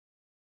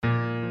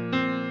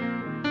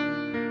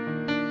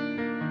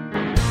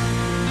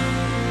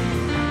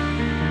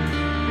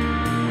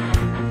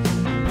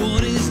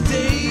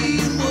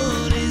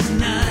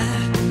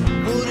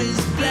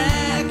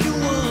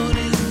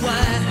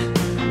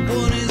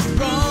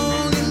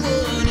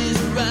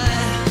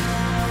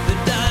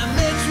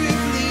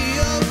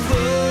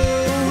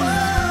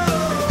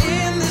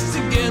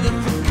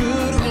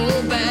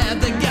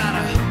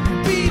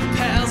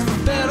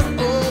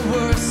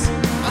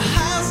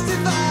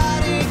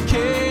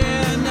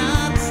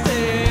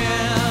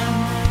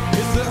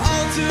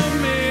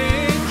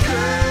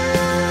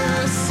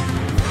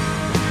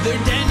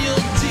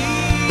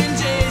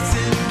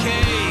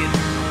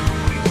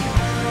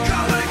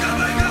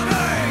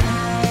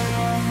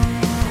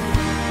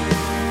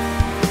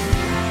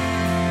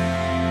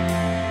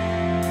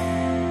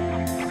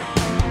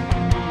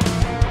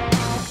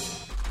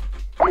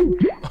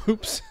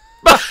Oops.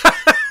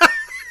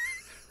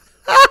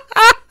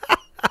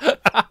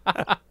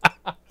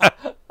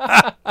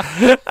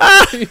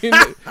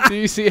 Do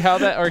you see how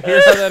that, or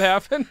hear how that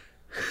happened?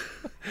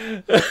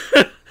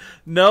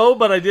 No,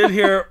 but I did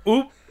hear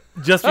oop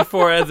just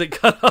before as it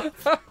cut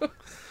off.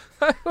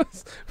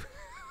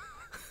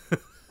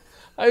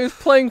 I was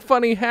playing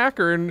funny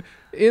hacker, and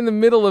in the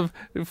middle of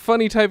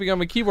funny typing on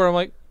my keyboard, I'm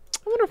like,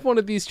 I wonder if one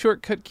of these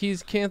shortcut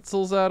keys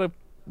cancels out of.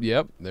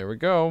 Yep, there we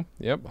go.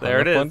 Yep, There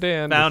it is.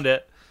 Dan. Found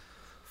it.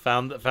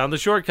 Found the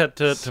shortcut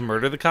to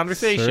murder the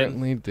conversation.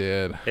 Certainly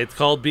did. It's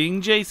called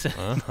being Jason.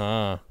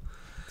 Uh-huh.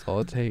 That's all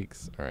it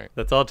takes. All right.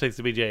 That's all it takes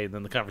to be Jay, and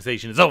then the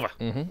conversation is over.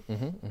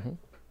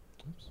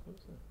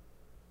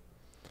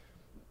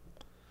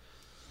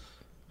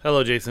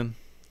 Hello, Jason.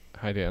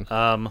 Hi, Dan.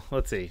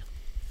 Let's see.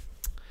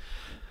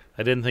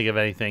 I didn't think of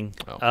anything.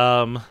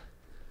 Oh.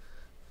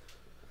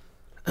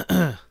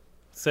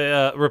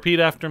 Say, repeat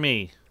after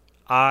me.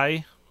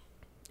 I.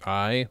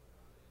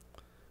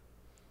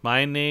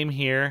 My name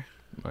here.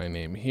 My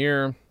name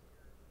here.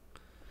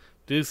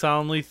 Do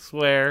solemnly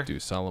swear. Do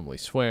solemnly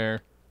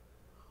swear.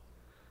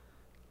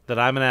 That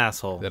I'm an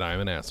asshole. That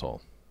I'm an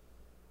asshole.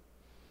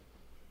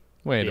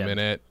 Wait a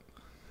minute.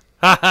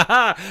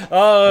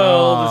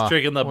 Oldest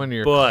trick in the one of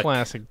your book.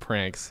 Classic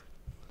pranks.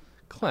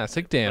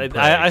 Classic Dan pranks.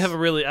 I have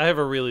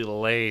a really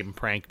lame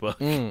prank book.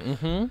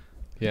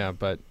 Yeah,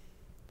 but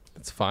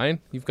it's fine.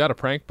 You've got a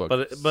prank book.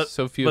 But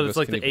so few of us it's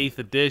like can the 8th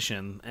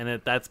edition,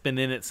 and that's been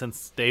in it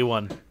since day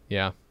one.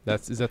 Yeah,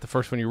 is that the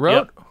first one you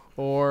wrote,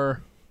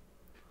 or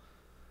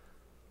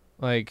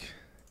like,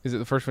 is it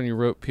the first one you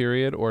wrote?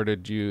 Period, or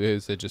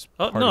is it just?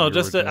 Oh no,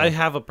 just I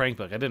have a prank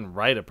book. I didn't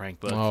write a prank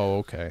book. Oh,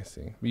 okay. I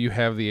see. You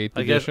have the 8th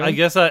edition. I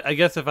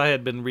guess if I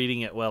had been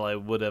reading it well, I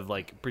would have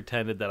like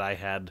pretended that I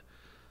had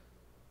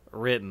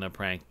written a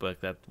prank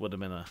book. That would have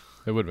been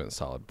It would have been a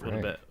solid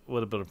prank.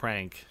 Would have been a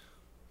prank.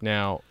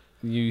 Now,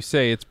 you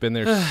say it's been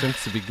there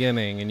since the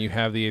beginning, and you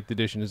have the 8th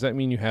edition. Does that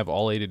mean you have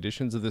all 8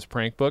 editions of this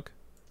prank book?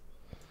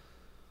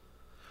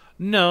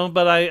 No,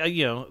 but I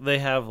they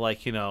have like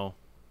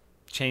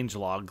change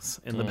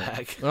logs in the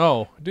back.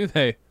 Oh, do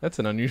they? That's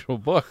an unusual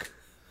book.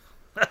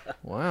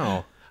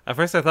 Wow. At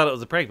first I thought it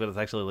was a prank, but it's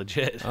actually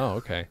legit. Oh,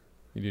 okay.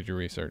 You did your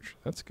research.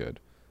 That's good.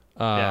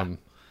 Yeah.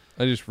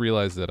 I just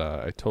realized that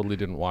I totally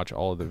didn't watch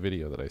all of the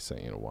video that I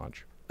sent you to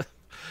watch.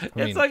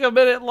 It's like a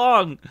minute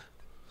long.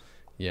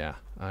 Yeah,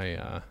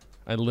 I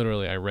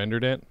literally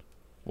rendered it,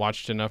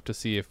 watched enough to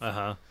see if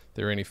there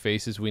were any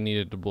faces we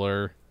needed to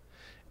blur,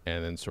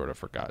 and then sort of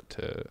forgot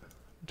to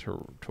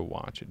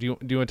watch it. Do you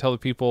want to tell the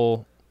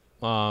people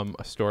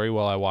a story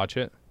while I watch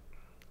it?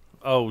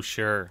 Oh,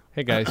 sure.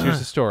 Hey guys, here's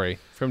a story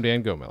from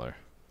Dan Gomiller.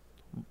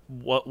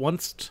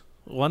 Once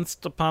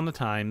upon a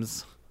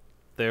times,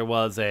 there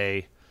was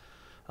a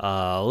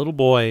little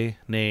boy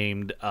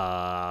named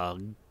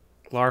Glarfast,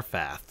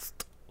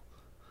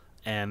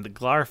 and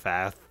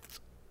Glarfast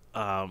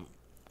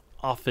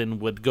often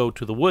would go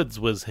to the woods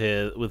with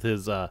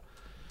his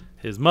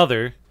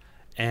mother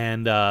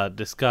and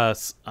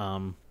discuss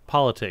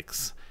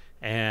politics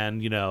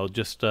and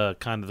just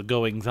kind of the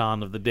goings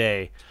on of the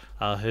day.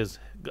 His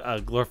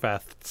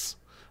Glorfast's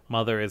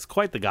mother is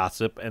quite the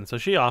gossip, and so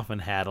she often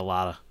had a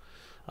lot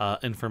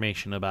of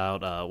information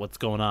about what's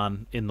going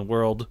on in the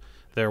world,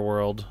 their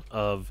world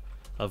of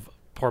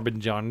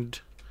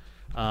Porbinjand.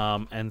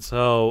 And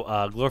so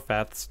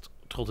Glorfast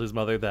told his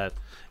mother that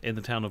in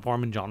the town of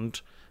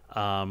Porbinjand,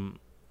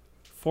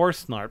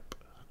 Forsnarp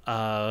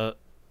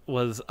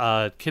was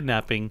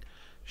kidnapping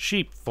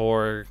sheep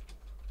for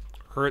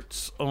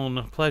Hurt's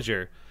own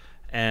pleasure.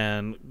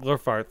 And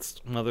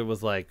Glorfart's mother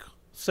was like,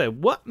 say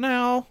what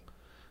now?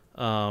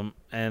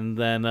 And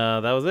then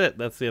that was it.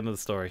 That's the end of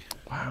the story.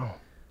 Wow.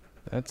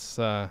 That's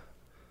I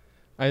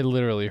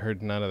literally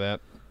heard none of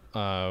that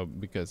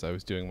because I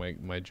was doing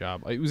my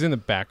job. It was in the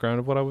background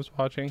of what I was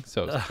watching,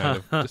 so it was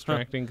kind of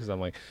distracting because I'm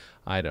like,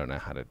 I don't know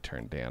how to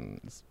turn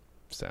Dan's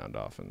sound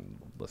off and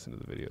listen to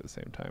the video at the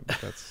same time.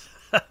 But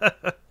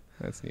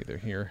that's neither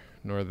here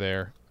nor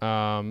there.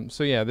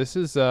 So yeah, this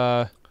is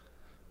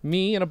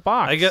me in a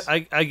box.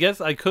 I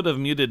guess I could have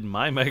muted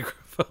my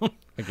microphone.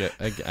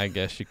 I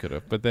guess you could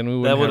have, but then we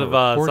wouldn't that would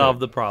have solved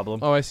the problem.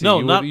 Oh, I see. No,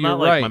 you're not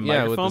right. like my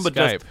microphone, with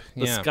but Skype.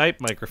 just the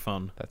Skype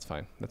microphone. That's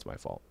fine. That's my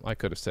fault. I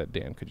could have said,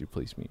 Dan, could you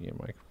please mute your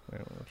mic?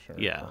 Sure.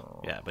 Yeah,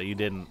 but you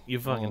didn't. You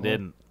fucking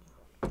didn't.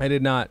 I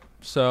did not.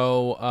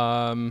 So,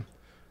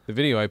 the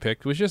video I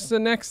picked was just the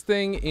next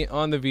thing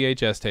on the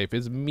VHS tape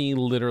is me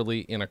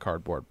literally in a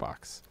cardboard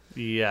box.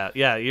 Yeah.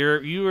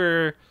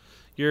 You're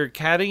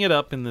catting it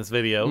up in this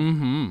video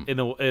in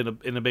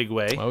a big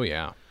way. Oh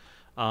yeah.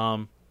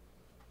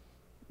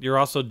 You're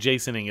also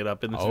Jasoning it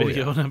up in this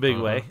video in a big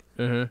way.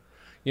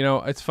 You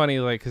know, it's funny,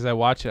 like, because I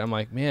watch it, I'm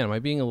like, man, am I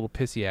being a little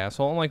pissy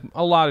asshole? I'm like,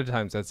 a lot of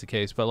times that's the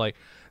case, but like,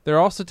 there are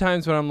also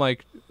times when I'm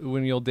like,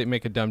 when you'll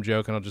make a dumb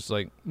joke and I'll just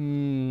like,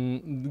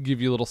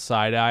 give you a little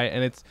side eye,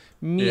 and it's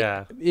me.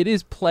 Yeah. It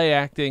is play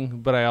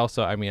acting, but I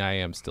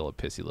am still a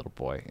pissy little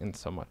boy in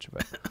so much of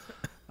it.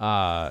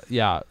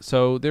 Yeah.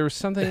 So there was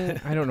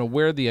something, I don't know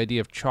where the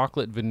idea of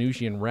chocolate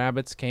Venusian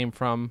rabbits came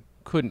from,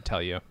 Couldn't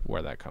tell you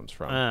where that comes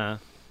from.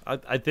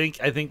 I think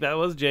that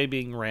was Jay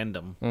being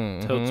random.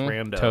 Totes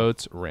rando.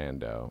 Totes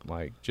rando.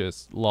 Like,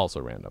 just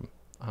lolso random.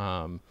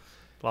 Lol,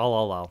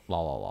 lol, lol.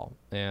 Lol, lol, lol.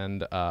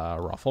 And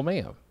Ruffle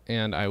Mayo.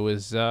 And I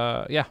was,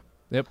 yeah.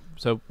 Yep.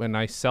 So, and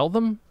I sell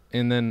them,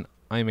 and then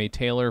I'm a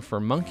tailor for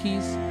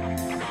monkeys.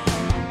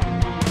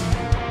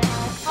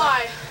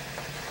 Hi.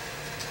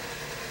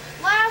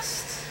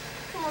 Last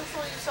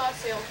commercial you saw a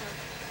salesman.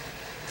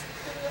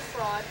 He was a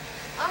fraud.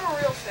 I'm a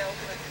real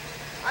salesman.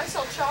 I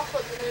sell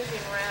chocolate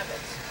Venusian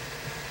rabbits.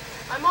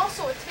 I'm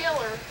also a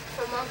tailor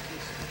for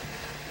monkeys.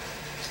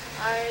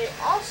 I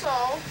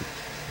also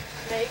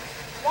make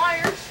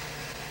wires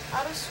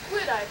out of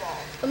squid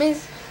eyeballs.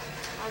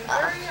 I'm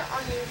very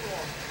unusual.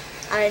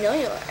 I know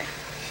you are.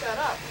 Shut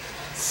up.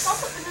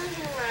 Chocolate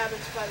Venusian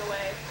rabbits, by the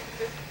way,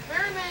 there's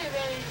very many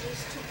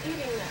advantages to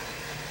eating them.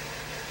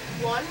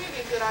 One, you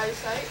get good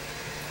eyesight.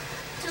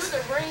 Two,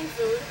 they're brain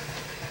food.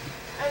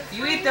 And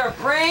You three, eat their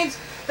brains?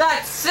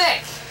 That's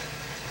sick!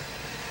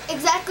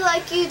 Exactly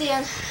like you,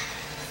 Dan.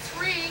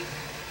 Three,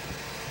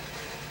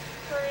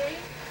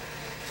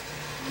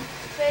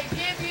 they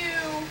give you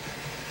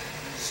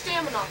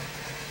stamina.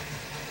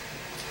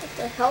 What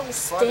the hell is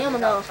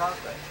stamina?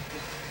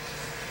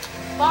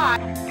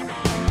 Five.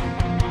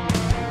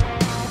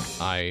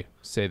 I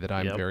say that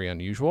I'm Yep. very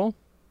unusual.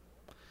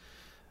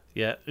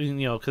 Yeah,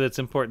 because it's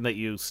important that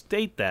you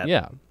state that.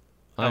 Yeah.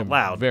 I'm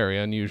loud. very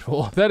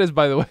unusual. That is,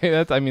 by the way,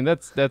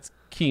 that's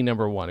key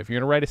number one. If you're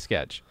going to write a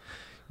sketch,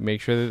 make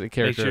sure that the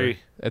character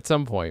at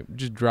some point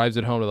just drives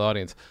it home to the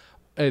audience.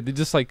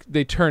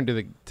 They turn to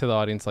the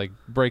audience, like,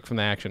 break from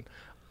the action.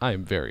 I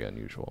am very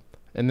unusual.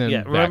 And then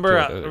Yeah,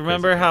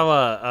 remember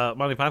how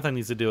Monty Python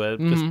used to do it?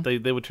 Just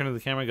they would turn to the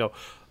camera and go,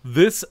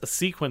 "This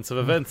sequence of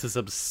events is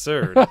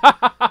absurd."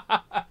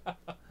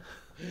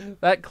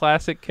 that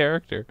classic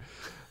character.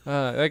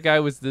 That guy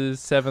was the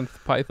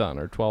 7th Python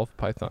or 12th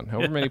Python.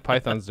 However many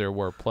Pythons there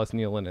were, plus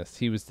Neil Innes.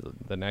 He was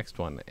the next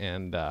one.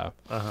 And,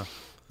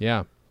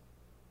 yeah,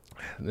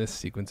 this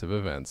sequence of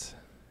events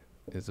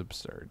is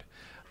absurd.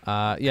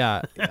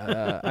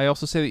 I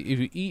also say that if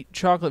you eat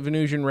chocolate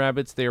Venusian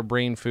rabbits, they are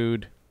brain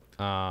food.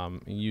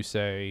 You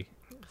say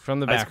from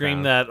the I background.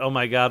 scream that, "Oh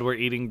my God, we're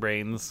eating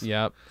brains!"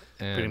 Yep.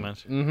 And, Pretty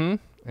much. Mm-hmm.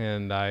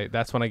 And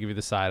that's when I give you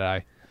the side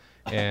eye,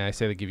 and I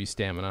say they give you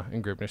stamina.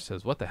 And Gribnish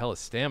says, "What the hell is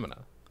stamina?"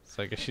 It's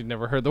like, she'd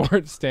never heard the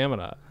word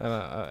stamina, and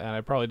I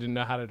probably didn't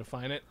know how to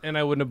define it, and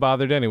I wouldn't have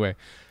bothered anyway.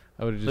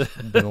 I would have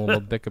just been a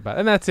little dick about it.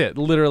 And that's it.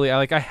 Literally,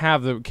 I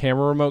have the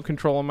camera remote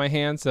control in my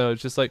hand, so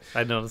it's just like,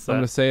 I noticed I'm that.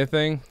 going to say a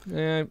thing,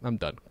 I'm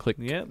done. Click.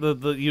 Yeah,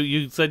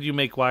 you said you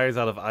make wires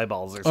out of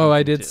eyeballs or something. Oh,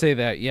 I did too. say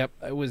that. Yep.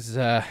 It was,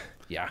 yeah.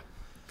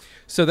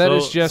 So that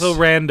is just... so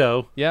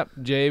rando. Yep.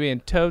 JB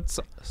and Totes,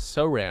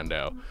 so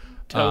rando.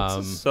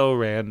 Totes is so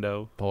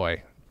rando.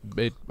 Boy,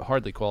 it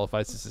hardly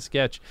qualifies as a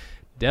sketch.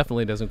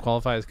 Definitely doesn't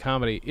qualify as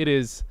comedy. It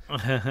is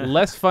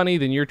less funny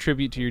than your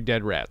tribute to your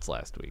dead rats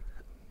last week.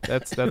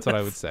 That's what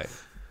I would say.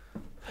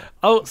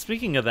 Oh,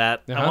 speaking of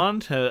that, I Uh-huh.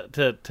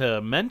 wanted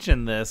to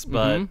mention this,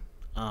 but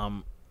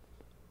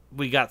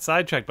we got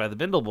sidetracked by the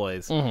Bindle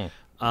Boys. My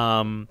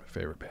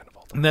favorite band of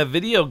all time. And that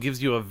video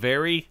gives you a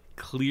very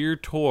clear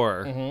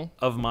tour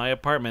of my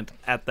apartment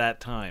at that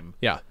time.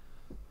 Yeah.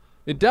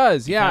 It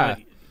does, yeah.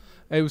 Kinda-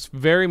 It was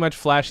very much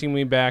flashing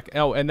me back.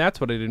 Oh, and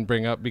that's what I didn't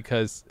bring up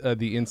because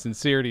the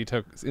insincerity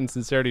took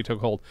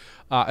hold.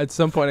 At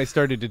some point, I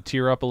started to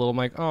tear up a little. I'm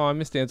like, oh, I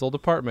miss Dan's old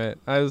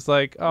apartment. I was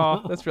like,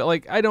 oh, that's real.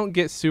 Like, I don't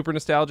get super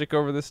nostalgic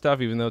over this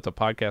stuff, even though it's a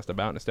podcast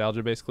about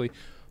nostalgia, basically.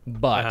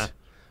 But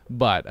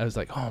I was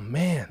like, oh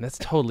man, that's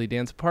totally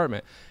Dan's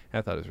apartment. And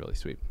I thought it was really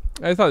sweet.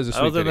 I thought it was a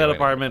sweet I was in video that anyway.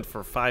 apartment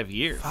for 5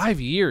 years. 5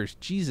 years,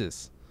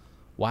 Jesus,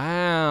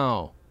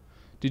 wow.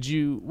 Did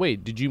you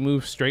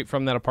move straight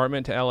from that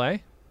apartment to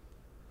L.A.?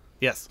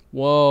 Yes.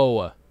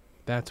 Whoa,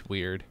 that's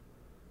weird.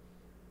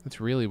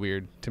 That's really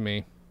weird to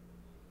me.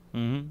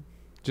 Mm-hmm.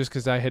 Just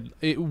because I had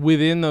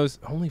within those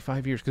only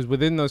 5 years, because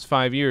within those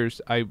 5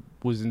 years I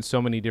was in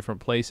so many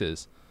different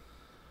places.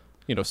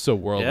 So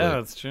worldly. Yeah,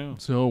 that's true.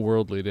 So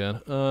worldly,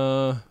 Dan.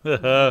 Not Yeah,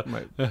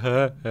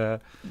 that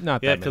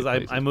because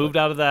many places, I moved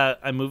out of that.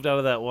 I moved out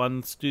of that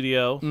one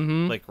studio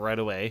like right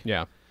away.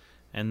 Yeah.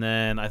 And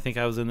then I think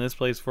I was in this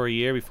place for a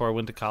year before I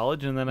went to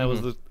college, and then I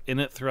was in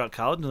it throughout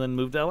college, and then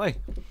moved to LA.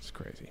 It's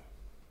crazy.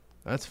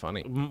 That's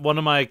funny. One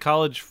of my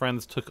college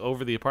friends took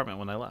over the apartment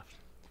when I left.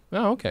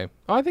 Oh, okay.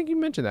 Oh, I think you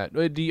mentioned that.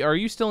 Are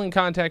you still in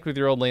contact with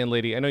your old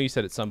landlady? I know you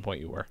said at some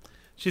point you were.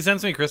 She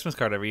sends me a Christmas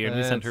card every year, and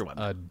we sent her That's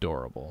one.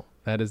 adorable.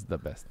 That is the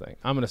best thing.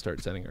 I'm going to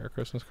start sending her a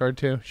Christmas card,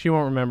 too. She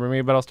won't remember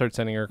me, but I'll start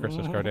sending her a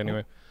Christmas card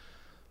anyway.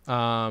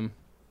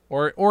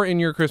 Or in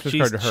your Christmas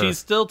card to her. She's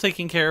still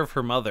taking care of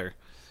her mother.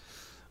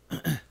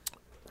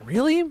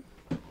 Really?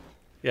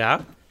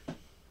 Yeah.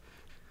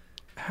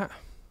 All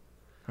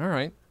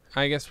right.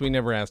 I guess we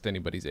never asked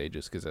anybody's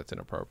ages because that's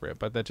inappropriate,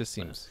 but that just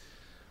seems...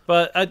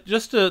 But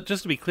just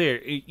to be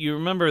clear, you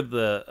remember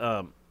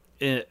the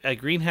at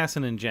Green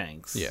Hassan and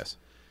Jenks. Yes.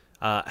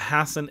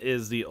 Hassan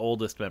is the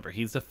oldest member.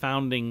 He's the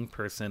founding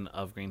person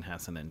of Green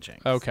Hassan and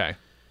Jenks. Okay.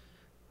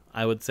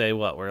 I would say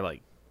we're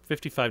like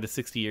 55 to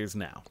 60 years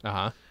now.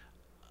 Uh-huh.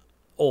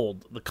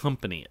 Old, the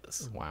company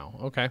is. Wow.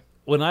 Okay.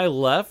 When I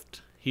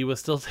left, he was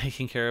still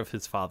taking care of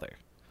his father.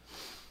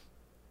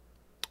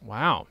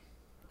 Wow.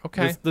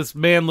 Okay. This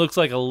man looks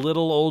like a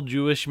little old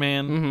Jewish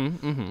man,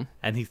 Mm-hmm.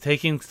 and he's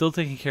still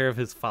taking care of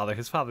his father.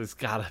 His father's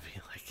gotta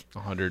be like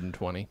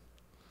 120.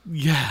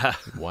 Yeah.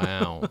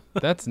 Wow.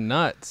 That's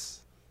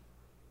nuts.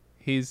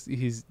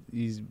 He's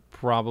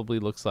probably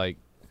looks like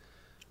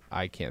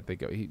I can't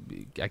think of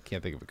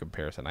a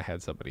comparison. I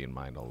had somebody in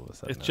mind all of a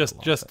sudden. It's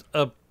just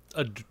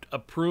a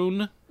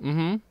prune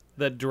Mm-hmm.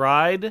 that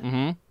dried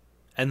Mm-hmm.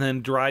 and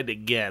then dried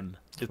again.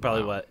 Is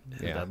probably Wow. what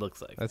his Yeah. dad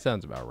looks like. That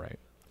sounds about right.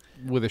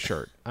 With a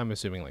shirt. I'm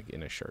assuming like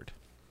in a shirt.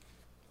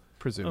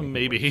 Presuming. he wears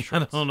Maybe. I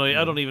shirts. don't know.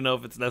 I don't even know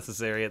if it's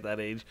necessary at that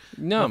age.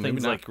 No, maybe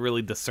Nothing's not. like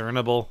really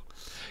discernible.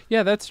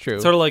 Yeah, that's true.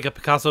 Sort of like a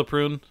Picasso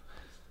prune.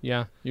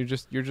 Yeah, you're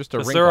just a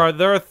 'Cause wrinkle.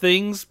 there are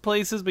things,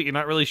 places, but you're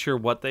not really sure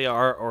what they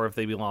are or if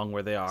they belong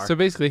where they are. So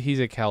basically, he's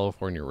a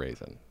California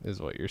raisin, is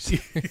what you're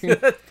saying.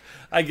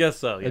 I guess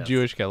so. A Yes.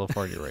 Jewish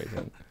California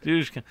raisin.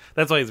 Jewish.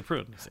 That's why he's a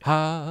prune. you see.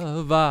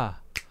 Hava,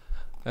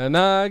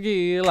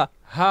 Nagila,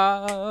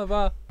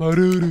 Hava,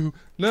 Barudu,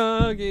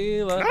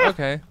 Nagila.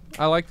 Okay,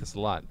 I like this a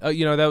lot.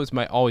 You know, that was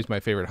always my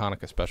favorite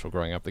Hanukkah special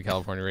growing up. The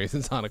California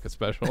Raisins Hanukkah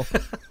special.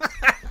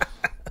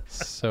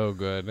 So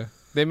good.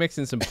 They mix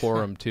in some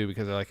Purim too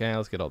because they're like,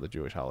 let's get all the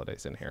Jewish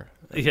holidays in here.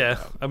 Yeah.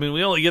 I mean,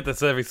 we only get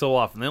this every so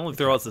often. They only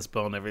throw us this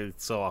bone every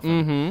so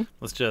often. Mm-hmm.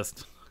 Let's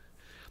just.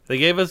 They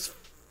gave us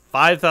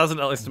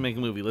 $5,000 to make a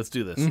movie. Let's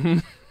do this. Mm-hmm.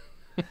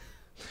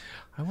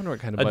 I wonder what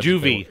kind of A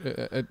budget they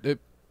juvie.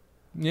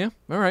 yeah.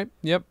 All right.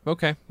 Yep.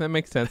 Okay. That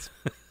makes sense.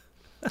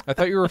 I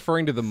thought you were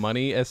referring to the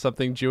money as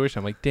something Jewish.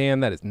 I'm like, damn,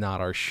 that is not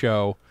our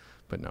show.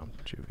 But no,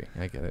 juvie.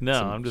 I get it. No,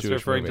 Some I'm just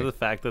Jewish referring movie. to the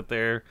fact that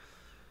they're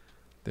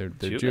they're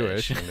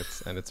Jewish.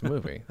 Jewish and it's a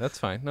movie. That's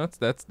fine. No,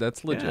 that's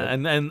legit. yeah,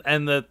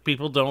 and that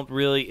people don't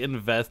really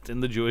invest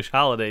in the Jewish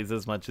holidays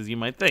as much as you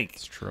might think.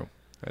 It's true.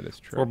 That is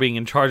true. Or being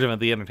in charge of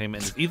the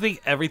entertainment. industry. You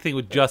think everything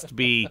would just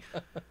be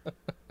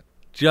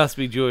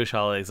Jewish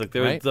holidays? Like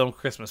there Right. was no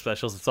Christmas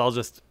specials. It's all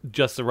just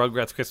the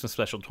Rugrats Christmas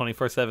special,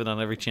 24/7 on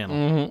every channel.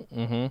 Mm-hmm.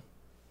 Mm-hmm.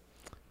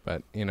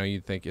 But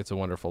you'd think It's a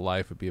Wonderful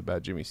Life would be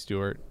about Jimmy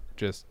Stewart.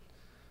 Just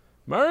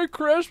Merry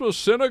Christmas,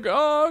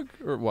 synagogue.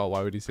 Or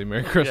why would he say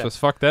Merry Christmas?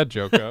 Fuck that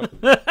joke up.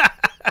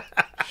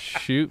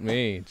 Shoot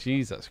me,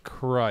 Jesus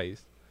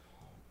Christ.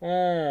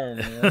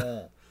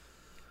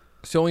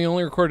 So we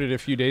only recorded a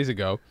few days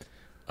ago.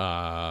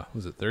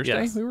 Was it Thursday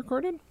Yes. we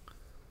recorded?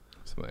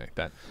 Something like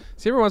that.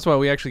 See, every once in a while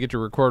we actually get to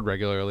record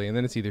regularly, and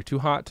then it's either too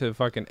hot to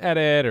fucking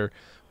edit or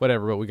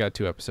whatever. But we got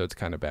 2 episodes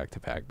kind of back to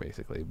back,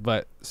 basically.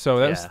 But so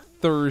that was Yeah.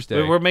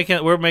 Thursday. We're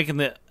making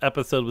the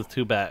episode with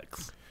 2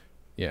 backs.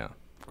 Yeah,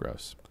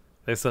 gross.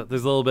 There's a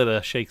little bit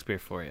of Shakespeare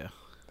for you.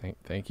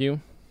 Thank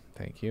you.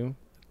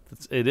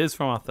 It is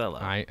from Othello.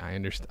 I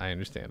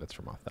understand it's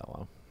from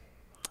Othello.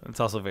 It's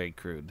also very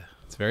crude.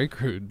 It's very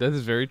crude. That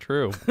is very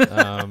true.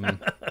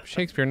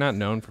 Shakespeare not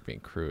known for being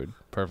crude,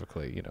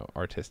 perfectly,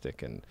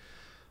 artistic and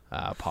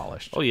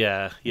polished. Oh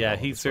yeah. all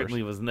He the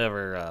certainly was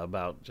never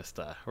about just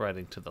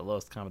writing to the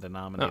lowest common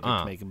denominator Uh-uh.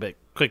 to make a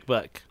quick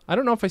buck. I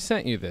don't know if I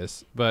sent you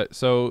this, but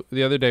so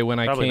the other day when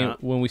Probably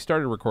not. when we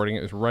started recording,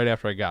 it was right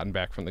after I gotten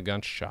back from the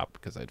gun shop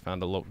because I'd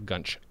found a local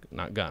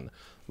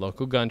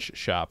local gun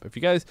shop. If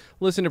you guys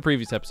listen to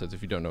previous episodes,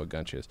 if you don't know what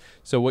gunch is,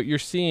 so what you're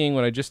seeing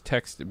when I just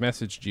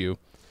messaged you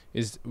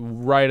is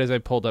right as I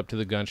pulled up to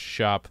the gun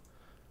shop.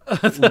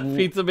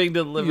 Pizza being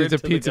delivered. There's a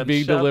to the pizza gun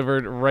being shop.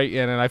 delivered right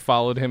in, and I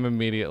followed him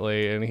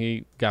immediately, and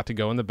he got to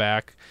go in the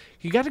back.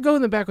 He got to go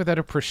in the back without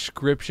a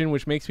prescription,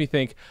 which makes me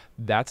think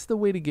that's the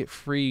way to get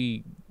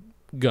free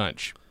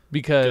gunch.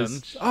 Because,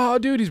 Gunch. oh,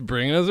 dude, he's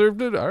bringing us. All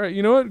right,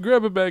 you know what?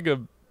 Grab a bag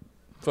of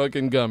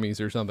fucking gummies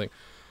or something.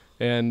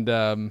 And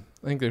I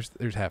think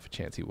there's half a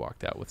chance he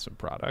walked out with some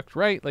product,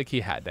 right? Like he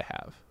had to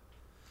have.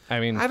 I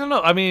mean, I don't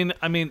know. I mean,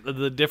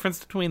 the difference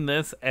between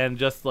this and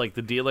just like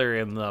the dealer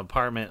in the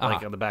apartment,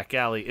 like on the back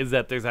alley, is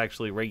that there's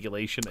actually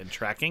regulation and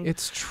tracking.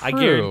 it's true. I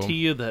guarantee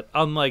you that,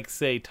 unlike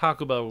say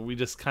Taco Bell, where we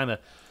just kind of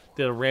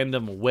did a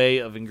random way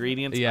of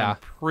ingredients, Yeah. I'm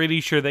pretty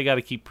sure they got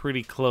to keep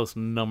pretty close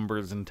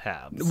numbers and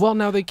tabs. Well,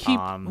 now they keep.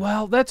 on-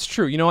 Well, that's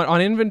true. You know what?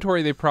 On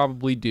inventory, they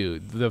probably do.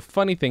 The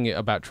funny thing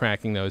about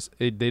tracking those,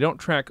 they don't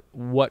track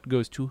what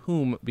goes to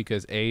whom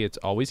because A, it's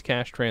always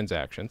cash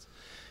transactions,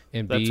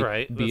 and B, That's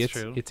right. B, That's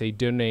true. it's a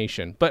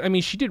donation. But I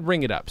mean, she did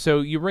ring it up.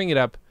 So you ring it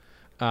up,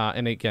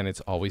 and again,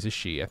 it's always a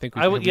she. I think.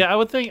 I would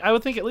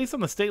think at least on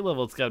the state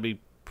level, it's got to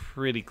be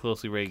pretty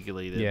closely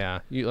regulated. Yeah.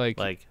 You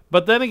like.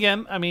 But then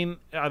again, I mean,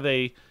 are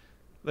they?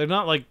 They're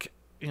not like,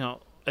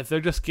 if they're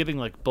just getting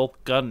like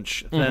bulk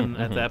gunch, then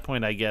at that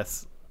point, I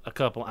guess a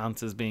couple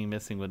ounces being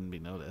missing wouldn't be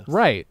noticed.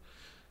 Right.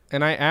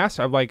 And I asked.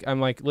 I'm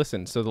like,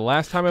 listen. So the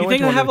last time I You went think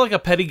to they one have of the- like a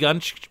petty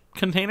gunch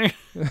container?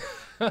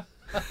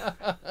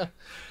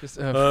 just,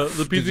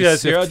 The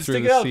just sift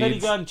through the petty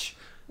seeds. gunch.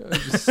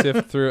 Just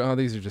sift through. Oh,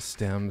 these are just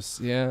stems.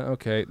 Yeah,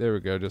 okay, there we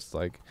go. Just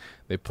like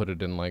they put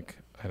it in like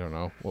I don't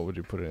know what would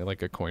you put it in,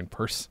 like a coin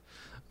purse.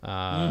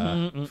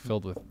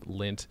 filled with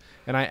lint.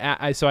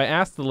 And so I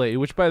asked the lady,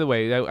 which by the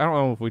way, I don't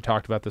know if we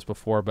talked about this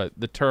before, but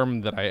the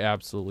term that I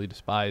absolutely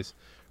despise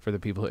for the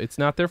people, it's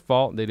not their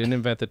fault. They didn't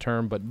invent the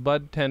term, but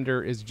bud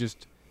tender is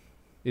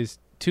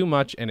too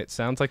much, and it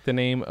sounds like the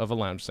name of a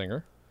lounge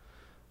singer.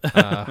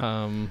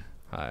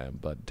 Hi, I'm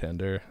Bud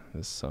Tender.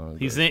 This song.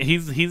 He's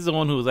the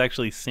one who was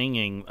actually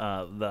singing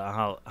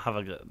the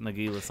Hava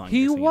Nagila song.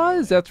 He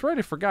was. That's right.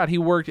 I forgot. He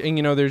worked,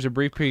 and there's a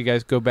brief period. You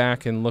guys go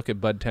back and look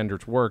at Bud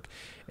Tender's work,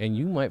 and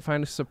you might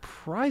find a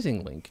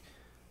surprising link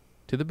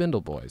to the Bindle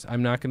Boys.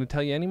 I'm not going to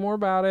tell you any more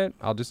about it.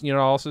 I'll just, I'll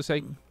also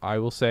say, I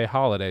will say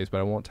holidays, but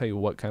I won't tell you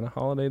what kind of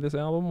holiday this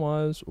album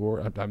was.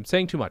 Or I'm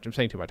saying too much.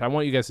 I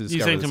want you guys to discover.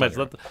 You're saying too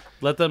much.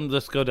 Let them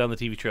just go down the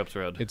TV Tropes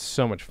road. It's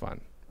so much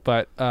fun.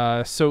 But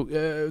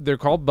they're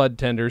called bud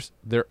tenders.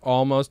 They're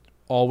almost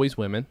always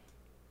women.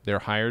 They're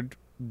hired.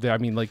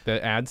 Like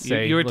the ads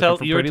say. You were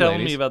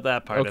telling me about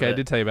that part. Okay, of it. I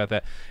did tell you about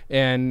that,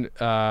 and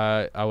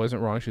I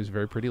wasn't wrong. She was a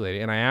very pretty lady,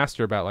 and I asked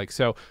her about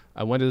so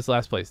I went to this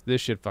last place.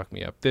 This shit fucked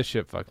me up. This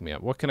shit fucked me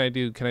up. What can I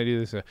do? Can I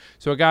do this?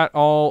 So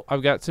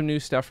I've got some new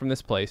stuff from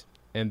this place,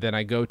 and then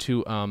I go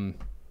to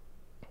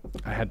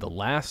I had the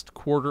last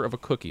quarter of a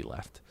cookie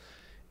left,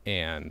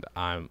 and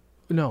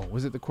No,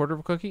 was it the quarter of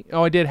a cookie?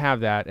 Oh, I did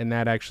have that, and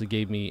that actually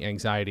gave me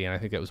anxiety, and I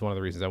think that was one of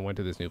the reasons I went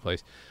to this new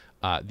place.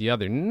 The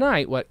other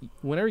night,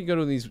 whenever you go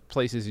to these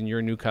places and you're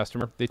a new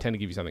customer, they tend to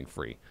give you something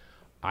free.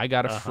 I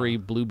got a free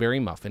blueberry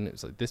muffin. It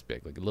was like this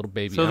big, like a little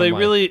baby. So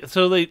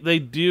they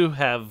do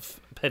have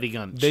petty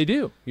gunch. They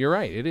do. You're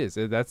right. It is.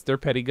 That's their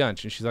petty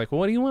gunch. And she's like, well,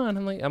 "What do you want?"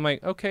 I'm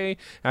like, okay.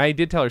 And I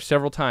did tell her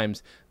several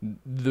times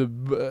the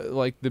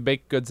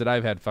baked goods that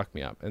I've had fuck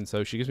me up. And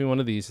so she gives me one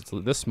of these. It's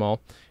this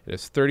small. It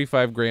has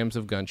 35 grams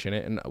of gunch in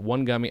it, and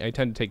one gummy. I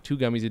tend to take 2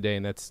 gummies a day,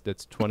 and that's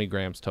 20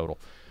 grams total.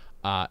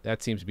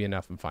 That seems to be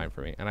enough and fine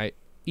for me. And I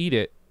eat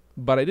it,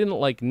 but I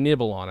didn't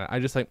nibble on it. I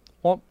just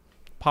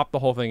pop the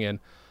whole thing in.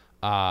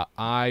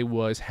 I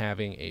was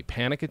having a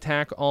panic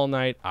attack all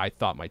night. I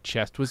thought my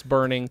chest was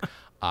burning.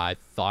 I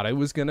thought I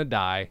was going to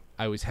die.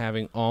 I was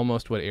having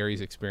almost what Aries'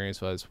 experience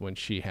was when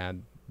she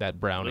had that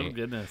brownie. Oh,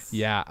 goodness.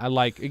 Yeah,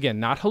 again,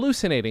 not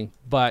hallucinating,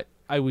 but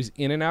I was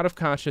in and out of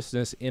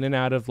consciousness, in and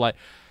out of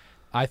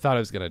I thought I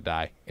was going to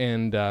die.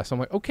 And so I'm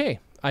like,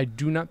 okay, I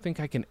do not think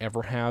I can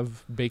ever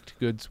have baked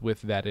goods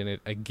with that in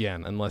it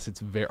again, unless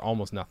it's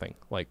almost nothing,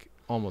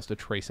 almost a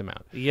trace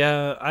amount.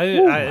 Yeah,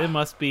 it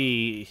must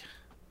be...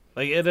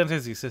 it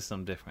enters your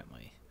system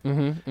differently.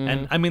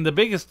 And I mean, the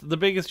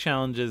biggest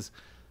challenge is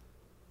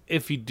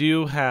if you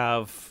do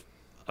have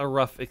a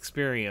rough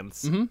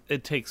experience,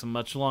 it takes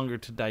much longer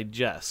to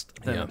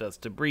digest than it does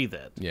to breathe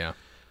it. Yeah.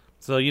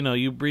 So,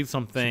 you breathe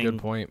something. That's a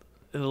good point.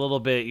 In a little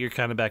bit, you're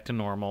kind of back to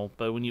normal.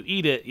 But when you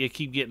eat it, you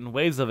keep getting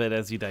waves of it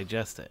as you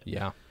digest it.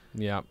 Yeah.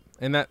 Yeah.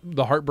 And that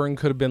the heartburn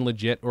could have been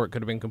legit or it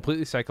could have been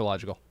completely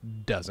psychological.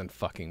 Doesn't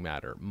fucking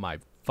matter. My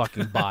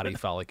fucking body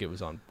felt like it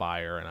was on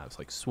fire and I was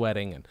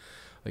sweating and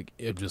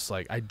it just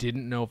I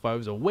didn't know if I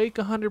was awake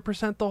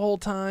 100% the whole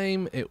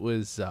time. It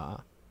was,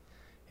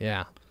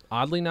 yeah.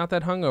 Oddly not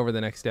that hungover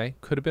the next day.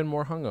 Could have been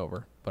more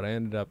hungover, but I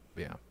ended up,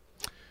 yeah.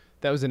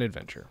 That was an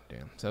adventure,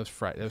 Dan. So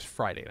that was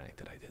Friday night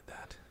that I did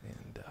that.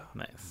 And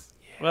nice.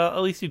 Yeah. Well,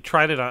 at least you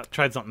tried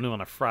something new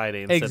on a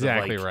Friday instead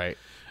exactly of right.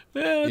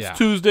 It's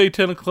Tuesday,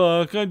 10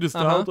 o'clock. I'll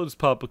just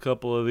pop a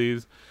couple of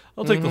these.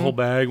 I'll take the whole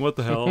bag. What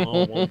the hell?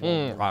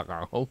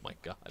 Oh my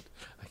God.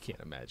 I can't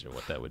imagine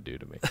what that would do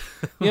to me.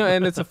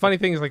 And it's a funny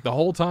thing is the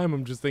whole time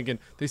I'm just thinking,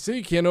 they say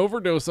you can't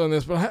overdose on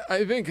this, but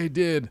I think I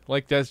did.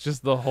 That's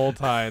just the whole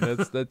time.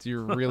 That's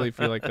you really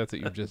feel like that's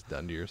what you've just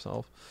done to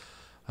yourself.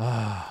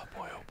 Ah,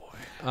 boy, oh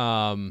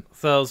boy.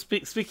 So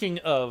speaking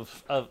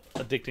of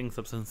addicting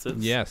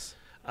substances. Yes.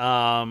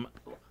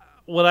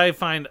 What I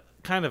find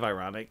kind of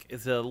ironic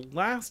is the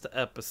last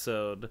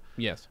episode.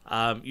 Yes.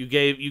 You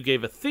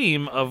gave a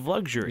theme of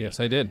luxury. Yes,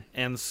 I did.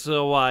 And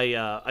so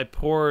I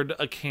poured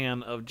a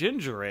can of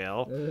ginger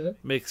ale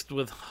mixed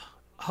with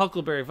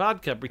huckleberry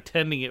vodka,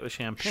 pretending it was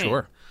champagne.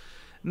 Sure.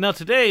 Now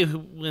today,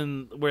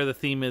 where the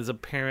theme is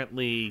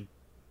apparently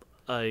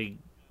a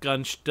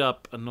gunched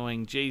up,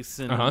 annoying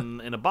Jason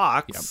in a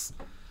box.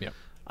 Yep.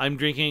 I'm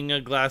drinking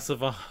a glass of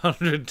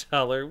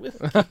 $100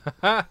 whiskey.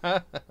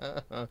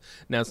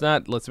 Now it's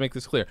not. Let's make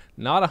this clear.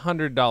 Not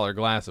 $100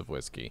 glass of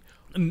whiskey.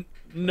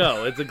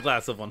 No, it's a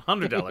glass of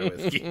 $100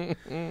 whiskey.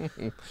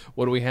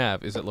 What do we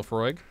have? Is it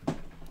Lafroig?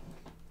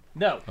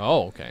 No.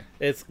 Oh, okay.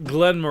 It's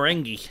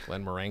Glenmorangie.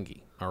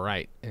 Glenmorangie. All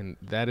right, and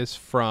that is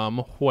from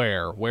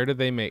where? Where did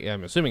they make?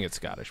 I'm assuming it's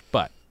Scottish,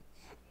 but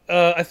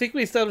I think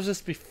we established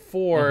this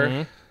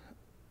before.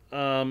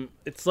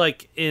 It's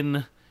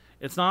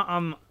it's not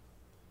on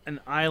an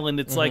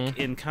island. It's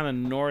in kind of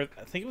north.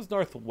 I think it was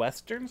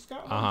northwestern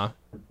Scotland.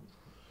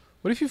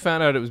 What if you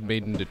found out it was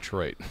made in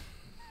Detroit?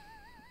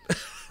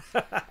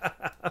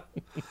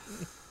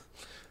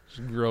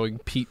 Just growing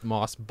peat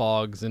moss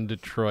bogs in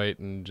Detroit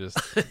and just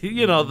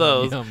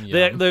those yum.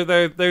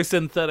 they're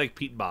synthetic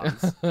peat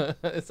bogs.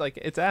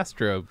 It's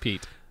Astro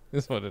peat.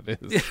 is what it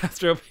is. Yeah,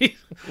 strobe.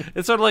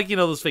 It's sort of like,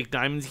 those fake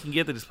diamonds you can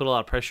get. They just put a lot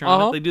of pressure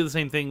on it. They do the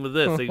same thing with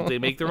this. They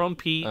make their own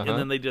peat, and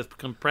then they just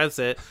compress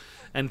it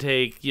and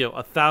take,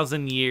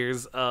 1,000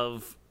 years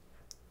of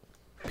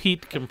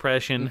peat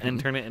compression and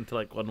turn it into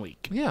like 1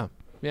 week. Yeah,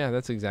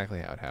 that's exactly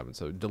how it happens.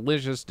 So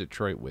delicious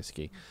Detroit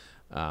whiskey.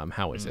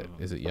 How is it?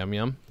 Is it yum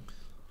yum?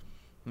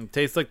 It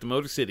tastes like the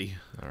Motor City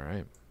All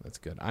right, that's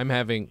good. I'm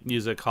having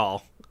Music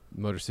Hall.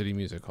 Motor City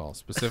Music Hall,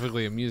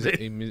 specifically a music.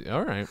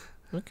 All right,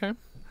 okay.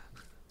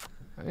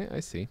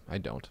 I see. I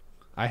don't.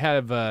 I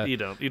have. You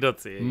don't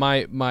see it.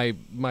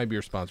 My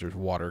beer sponsor is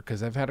water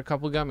because I've had a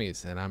couple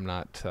gummies and I'm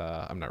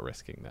not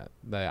risking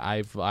that.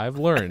 I've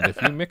learned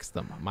if you mix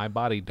them, my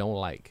body don't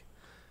like.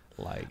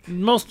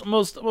 Most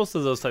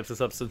of those types of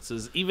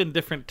substances, even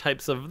different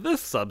types of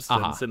this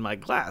substance in my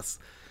glass,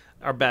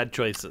 are bad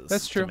choices.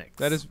 That's true. To mix.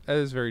 That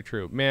is very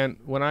true, man.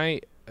 When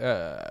I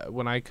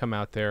come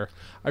out there,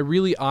 I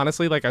really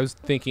honestly I was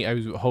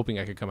hoping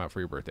I could come out for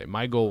your birthday.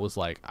 My goal was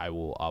I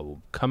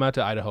will come out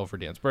to Idaho for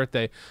Dan's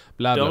birthday.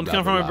 Blah, Don't blah,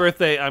 come blah, for blah. my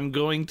birthday. I'm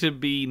going to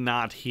be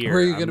not here. Where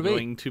are you I'm gonna be?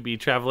 going to be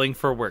traveling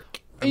for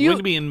work. I'm You- going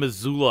to be in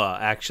Missoula,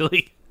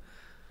 actually.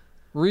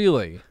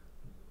 Really?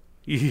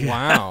 Yeah.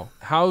 Wow.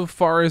 How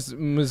far is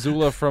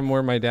Missoula from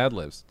where my dad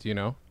lives? Do you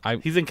know?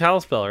 He's in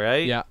Kalispell,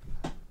 right? Yeah.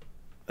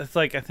 It's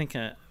like, I think,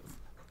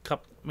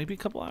 maybe a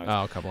couple hours.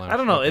 Oh, a couple hours. I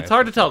don't know. Okay. It's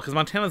hard to tell because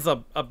Montana's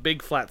a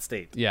big flat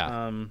state.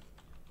 Yeah.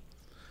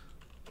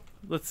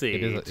 Let's see.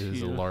 It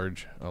is a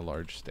large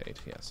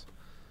state. Yes.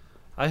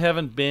 I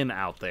haven't been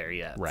out there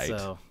yet. Right.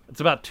 So it's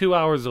about 2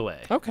 hours away.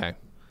 Okay,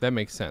 that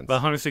makes sense. About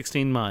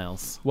 116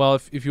 miles. Well,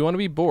 if you want to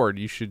be bored,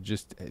 you should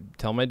just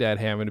tell my dad,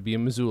 "Hey, I'm going to be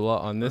in Missoula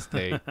on this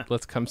day.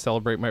 Let's come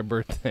celebrate my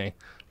birthday,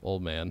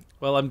 old man."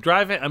 Well, I'm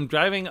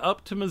driving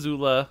up to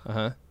Missoula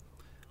Uh-huh.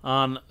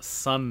 on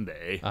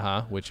Sunday.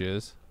 Which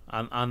is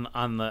On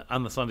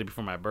the Sunday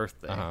before my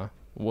birthday.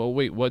 Well,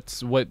 wait.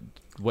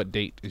 What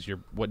day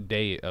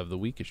of the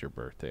week is your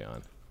birthday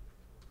on?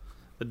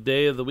 The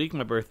day of the week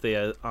my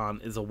birthday on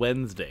is a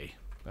Wednesday.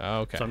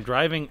 Okay. So I'm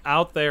driving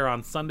out there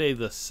on Sunday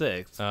the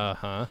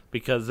 6th.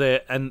 Because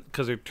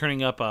they're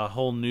turning up a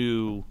whole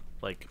new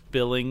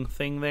billing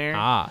thing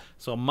there.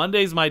 So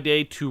Monday's my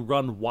day to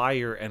run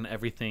wire and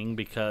everything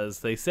because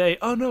they say,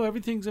 "Oh no,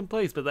 everything's in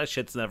place," but that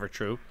shit's never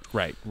true.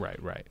 Right.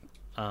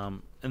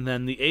 And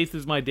then the 8th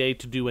is my day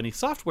to do any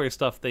software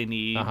stuff they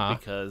need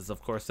because,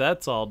 of course,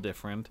 that's all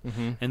different.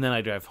 And then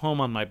I drive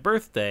home on my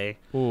birthday.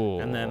 Ooh.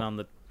 And then on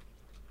the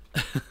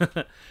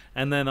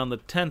and then on the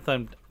 10th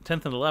and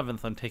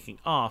 11th, I'm taking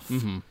off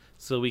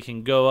so we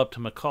can go up to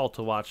McCall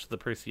to watch the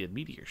Perseid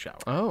meteor shower.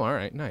 Oh, all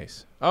right,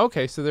 nice.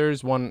 Okay, so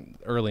there's one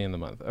early in the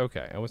month.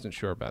 Okay, I wasn't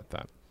sure about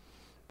that.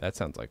 That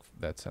sounds like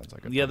a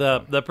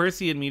the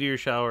Perseid meteor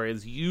shower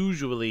is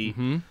usually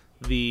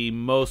the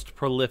most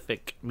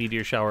prolific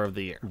meteor shower of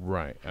the year.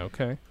 Right.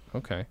 Okay.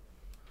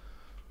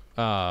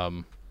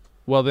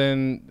 Well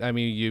then, I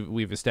mean,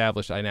 we've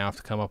established I now have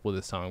to come up with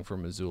a song for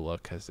Missoula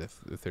because if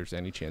there's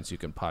any chance you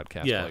can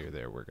podcast while you're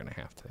there, we're gonna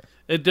have to.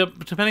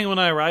 Depending on when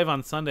I arrive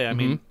on Sunday, I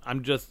mean,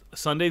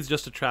 Sunday's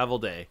just a travel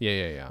day.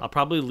 Yeah. I'll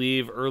probably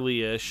leave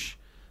early-ish.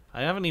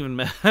 I haven't even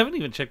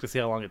checked to see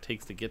how long it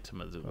takes to get to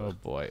Missoula. Oh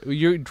boy,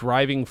 you're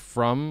driving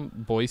from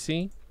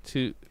Boise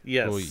to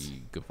Yes.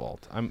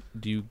 Gevalt.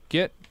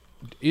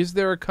 Is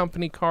there a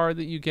company car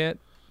that you get?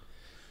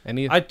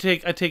 I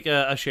take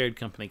a shared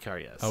company car.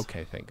 Yes.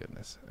 Okay, thank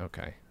goodness.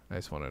 Okay, I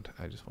just wanted to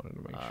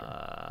make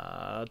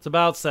sure. It's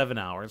about 7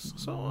 hours.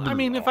 So I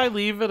mean, if I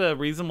leave at a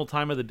reasonable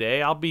time of the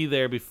day, I'll be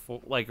there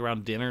before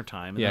around dinner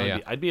time. And Yeah.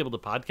 I'd be able to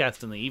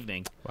podcast in the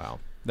evening.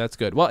 Wow, that's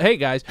good. Well, hey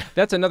guys,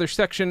 that's another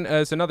section.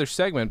 It's another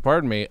segment.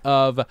 Pardon me,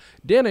 of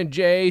Dan and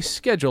Jay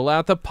schedule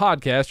out the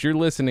podcast you're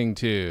listening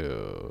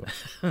to.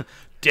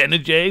 Dan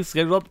and Jay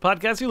schedule out the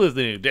podcast you're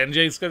listening to. Dan and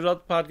Jay schedule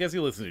out the podcast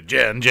you're listening to.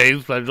 Dan and Jay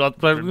schedule out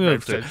the podcast you're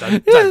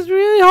listening to. It's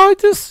really hard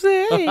to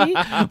say.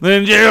 Dan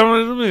and Jay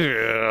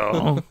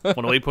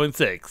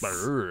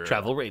 108.6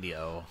 Travel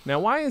Radio. Now,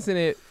 why isn't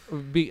it?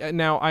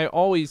 Now, I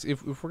always,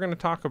 if we're going to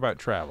talk about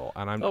travel,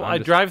 and I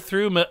drive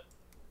through.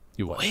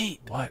 You what? Wait.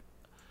 What?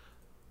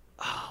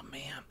 Oh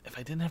man, if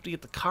I didn't have to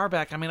get the car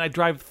back, I mean, I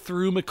drive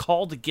through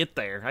McCall to get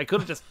there. I could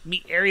have just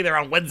meet Ari there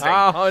on Wednesday.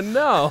 Oh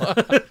no!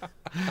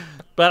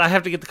 But I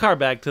have to get the car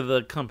back to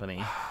the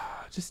company.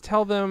 Just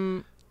tell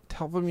them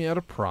you had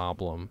a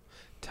problem.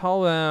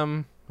 Tell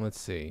them. Let's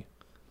see.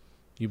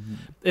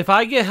 If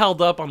I get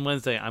held up on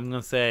Wednesday, I'm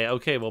gonna say,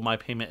 okay, well, my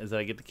payment is that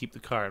I get to keep the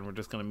car, and we're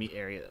just gonna meet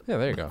Ari. Yeah,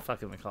 there you go.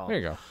 Fucking McCall. There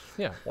you go.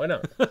 Yeah, why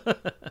not?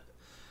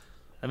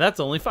 And that's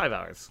only 5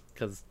 hours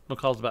because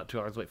McCall's about 2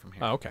 hours away from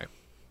here. Oh, okay.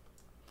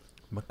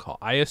 McCall.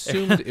 I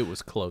assumed it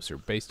was closer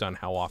based on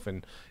how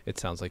often it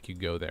sounds like you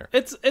go there.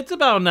 It's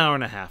about an hour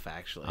and a half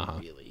actually,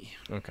 really.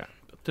 Okay.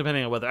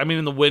 Depending on weather. I mean,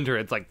 in the winter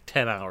it's like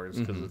 10 hours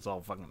because it's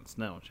all fucking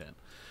snow and shit.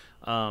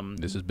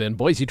 This has been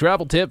Boise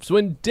Travel Tips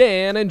with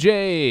Dan and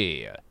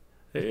Jay.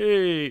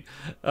 Hey,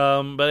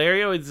 but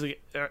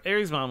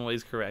Ari's mom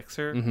always corrects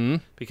her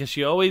because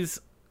she always,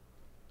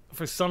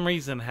 for some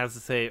reason, has to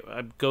say,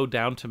 "Go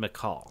down to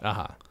McCall."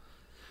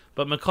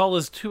 but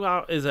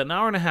McCall is an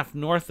hour and a half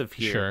north of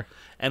here, Sure.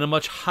 and a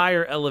much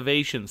higher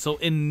elevation. So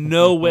in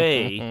no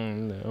way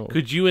No.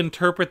 could you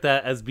interpret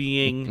that as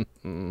being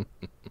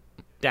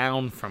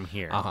down from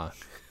here. Oh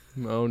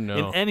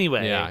no. In any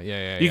way.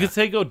 Yeah. You could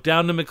say go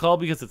down to McCall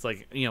because it's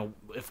like,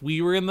 if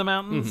we were in the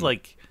mountains,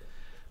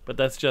 but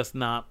that's just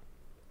not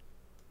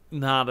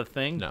a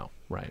thing. No.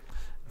 Right.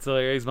 So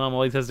Ari's mom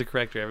always has to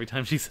correct her every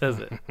time she says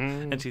it.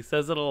 And she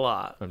says it a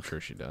lot. I'm sure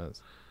she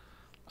does.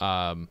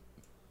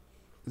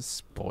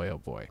 Boy, oh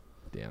boy,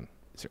 Dan.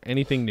 Is there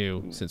anything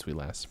new since we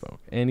last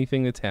spoke?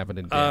 Anything that's happened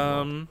in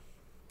Dan?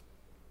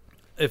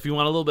 If you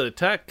want a little bit of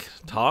tech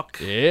talk,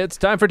 It's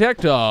time for Tech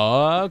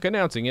Talk,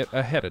 announcing it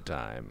ahead of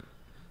time.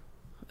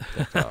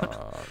 Tech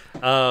Talk.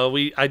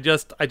 I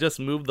just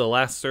moved the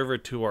last server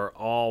to our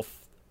all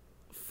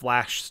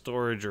flash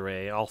storage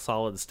array, all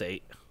solid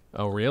state.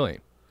 Oh, really?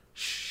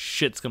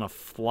 Shit's gonna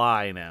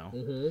fly now.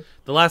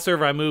 The last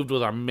server I moved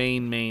was our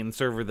main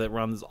server that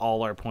runs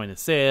all our point of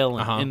sale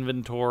and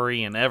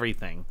inventory and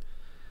everything.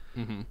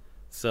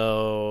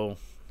 So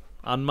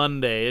on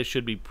Monday it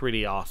should be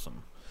pretty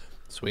awesome.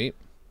 Sweet.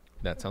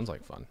 That sounds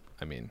like fun.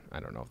 I mean, I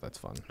don't know if that's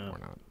fun or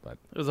not, but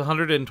It was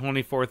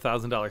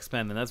 $124,000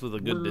 spend, and that's with a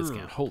good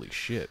discount. holy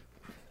shit!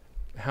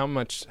 How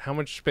much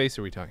space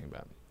are we talking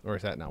about, or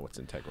is that not what's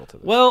integral to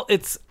this? Well,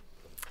 it's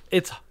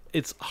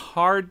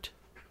hard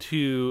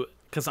to,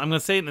 because I'm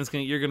gonna say it, and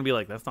you're gonna be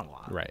like, that's not a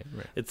lot. Right.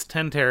 It's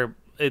 20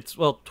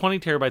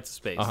 terabytes of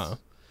space.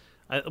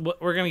 Uh-huh.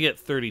 We're gonna get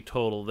 30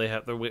 total.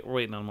 We're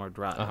waiting on more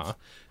drives. Uh-huh.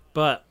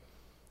 But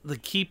the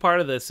key part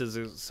of this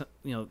is,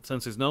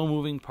 since there's no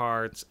moving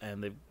parts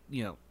and they've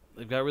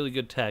got really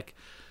good tech,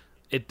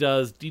 it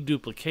does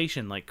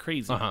deduplication like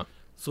crazy.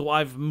 So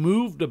I've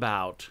moved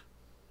about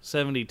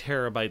 70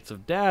 terabytes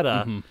of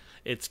data.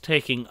 It's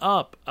taking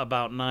up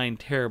about 9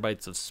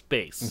 terabytes of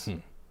space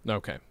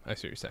Okay, I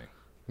see what you're saying.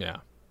 Yeah.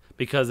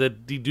 because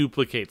it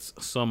deduplicates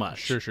so much.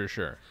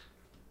 Sure.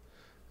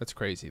 That's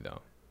crazy though.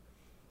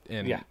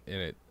 And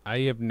I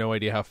have no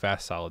idea how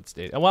fast solid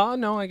state. Well,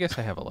 no, I guess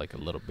I have a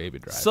little baby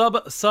drive. Sub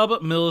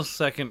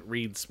millisecond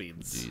read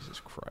speeds. Jesus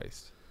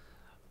Christ.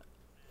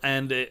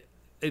 And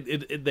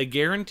they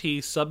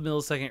guarantee sub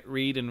millisecond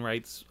read and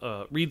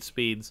read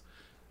speeds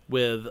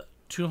with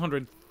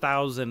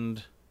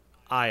 200,000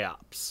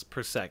 IOPS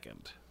per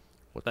second.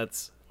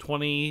 That's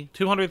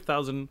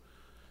 200,000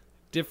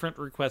 different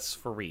requests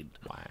for read.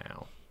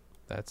 Wow,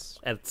 that's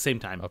at the same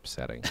time.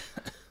 Upsetting.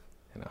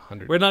 And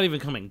 100. We're not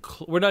even coming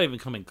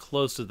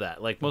close to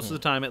that. Like most of the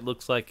time, it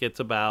looks like it's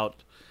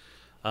about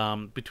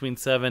between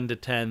 7,000 to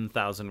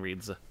 10,000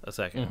 reads a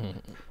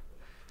second.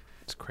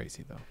 It's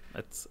crazy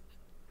though.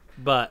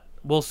 But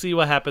we'll see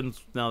what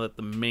happens now that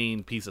the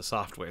main piece of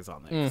software is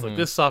on there. So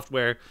this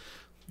software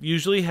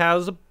usually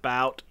has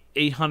about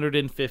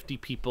 850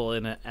 people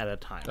in it at a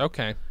time.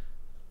 Okay.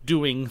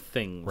 Doing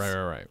things.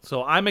 Right.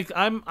 So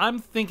I'm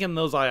thinking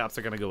those IOPS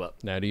are going to go up.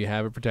 Now, do you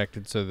have it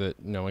protected so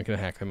that no one can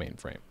hack the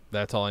mainframe?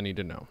 That's all I need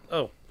to know.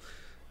 Oh,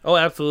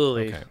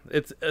 absolutely. Okay.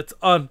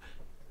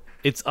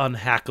 It's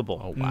unhackable.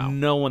 Oh, wow.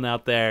 No one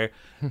out there.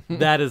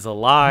 That is a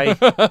lie.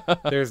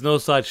 There's no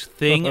such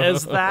thing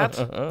as that.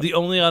 The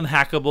only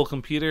unhackable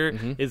computer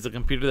is the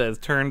computer that is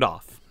turned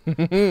off.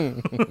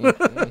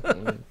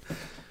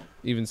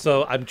 Even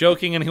So I'm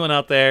joking. Anyone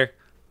out there?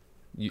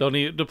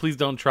 Please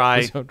don't try.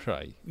 Please don't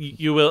try.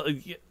 You will.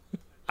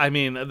 I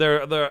mean,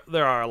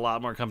 there are a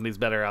lot more companies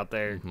better out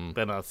there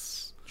than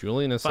us.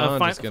 Julian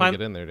Assange is going to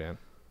get in there, Dan.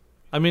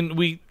 I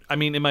mean,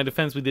 in my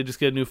defense, we did just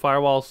get a new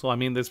firewall, so I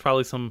mean, there's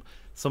probably some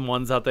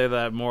ones out there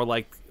that are more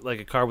like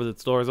a car with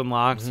its doors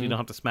unlocked, so you don't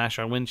have to smash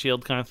our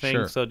windshield kind of thing.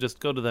 Sure. So just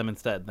go to them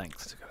instead. Thanks.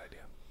 That's a good idea.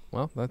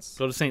 Well, that's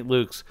Go to St.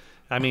 Luke's.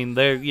 I mean,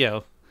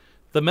 the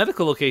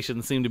medical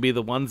locations seem to be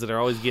the ones that are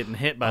always getting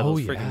hit by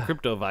those freaking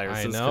crypto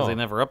viruses because they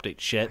never update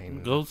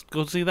shit. Go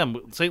see them.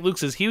 St.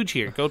 Luke's is huge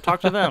here. Go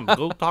talk to them.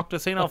 Go talk to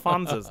St.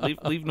 Alphonsus.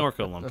 Leave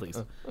Norco alone, please.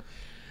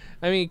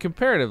 I mean,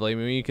 comparatively,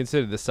 when you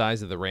consider the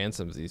size of the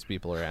ransoms these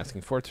people are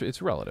asking for,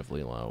 it's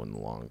relatively low in the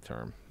long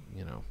term.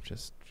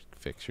 Just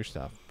fix your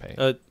stuff,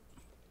 pay.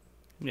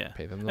 Yeah.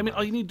 Pay them the I mean, money.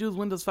 all you need to do is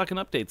Windows fucking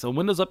update. So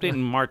Windows Update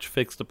in March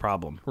fixed the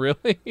problem.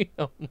 Really?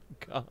 Oh my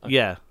god.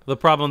 Yeah, the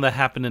problem that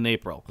happened in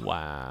April.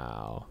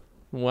 Wow.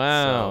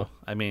 So,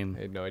 I mean,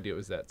 I had no idea it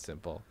was that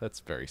simple. That's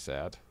very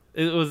sad.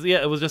 it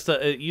was just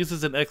it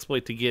uses an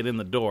exploit to get in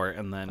the door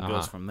and then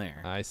goes from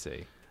there. I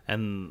see.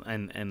 And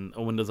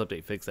a Windows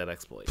Update fixed that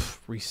exploit.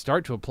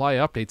 Restart to apply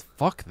updates.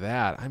 Fuck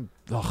that. I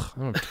don't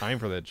have time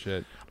for that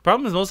shit. The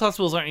problem is most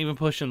hospitals aren't even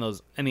pushing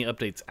any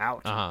updates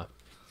out.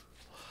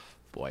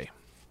 Boy.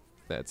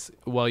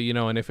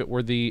 And if it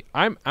were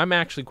I'm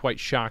actually quite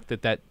shocked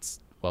that's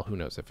well, who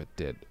knows if it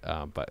did.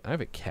 But I have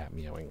a cat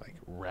meowing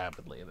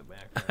rapidly in the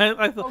background.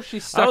 I thought,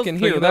 she's I stuck was in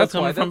thinking here. that was That's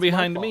coming why. from That's my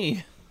behind fault.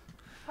 me.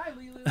 Hi,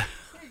 Lulu. Here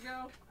you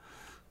go.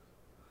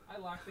 I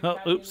locked the Oh,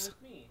 cat oops. in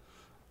with me.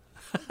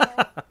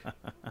 There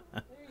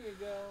you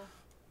go.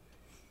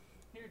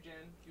 Here, Jen.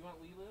 Do you want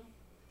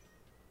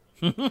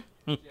Lulu?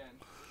 Jen.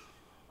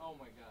 Oh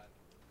my God.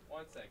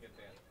 1 second,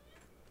 Dan.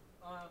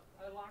 I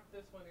locked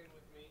this one in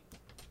with me.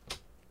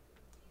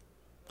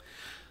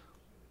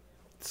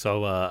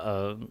 So,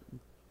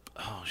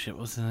 oh shit,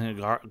 what's his name?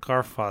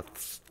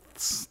 Garfoth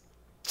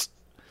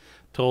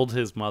told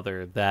his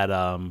mother that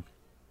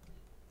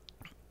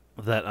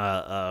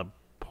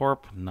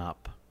Porpnup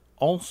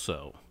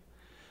also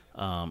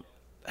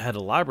had a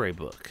library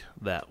book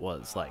that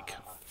was like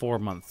 4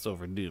 months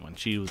overdue, and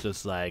she was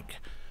just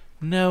like,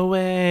 "No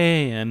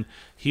way!" And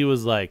he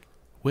was like,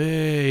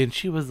 "Way!" And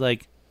she was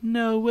like,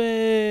 "No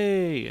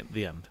way!" At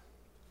the end,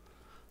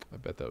 I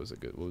bet that was a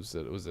good. What was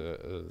it? Was it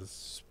a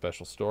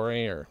special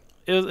story or?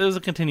 it was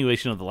a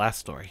continuation of the last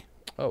story.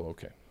 Oh,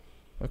 okay.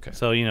 Okay.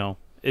 So you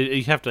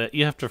have to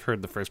have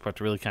heard the first part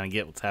to really kind of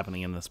get what's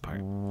happening in this part.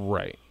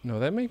 Right. No,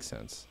 that makes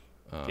sense.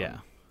 Yeah.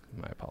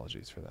 My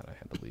apologies for that. I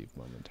had to leave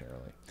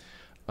momentarily.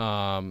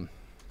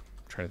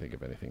 Trying to think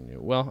of anything new.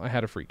 Well, I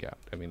had a freak out.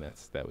 I mean,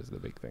 that was the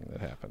big thing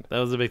that happened. That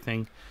was a big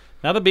thing.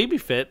 Now the baby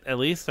fit, at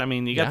least. I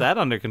mean, you got Yeah. that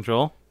under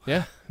control.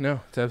 Yeah.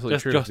 No, it's absolutely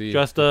true.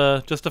 Just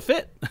a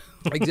fit.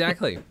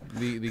 Exactly.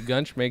 The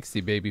gunch makes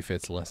the baby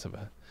fits less of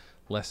a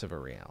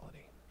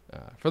reality,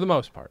 for the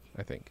most part.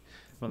 I think.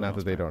 For the Not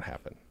most that they part. don't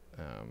happen.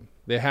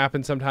 They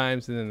happen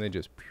sometimes, and then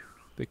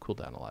they cool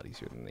down a lot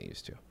easier than they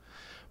used to.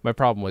 My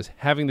problem was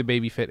having the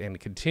baby fit and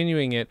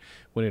continuing it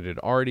when it had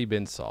already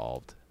been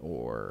solved,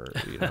 or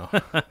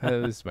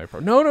this is my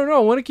problem. No. I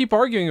want to keep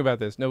arguing about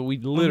this. No, we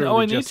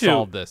literally just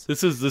solved this.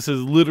 This is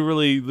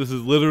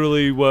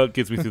literally what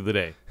gets me through the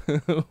day.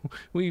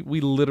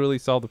 we literally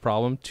solved the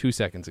problem 2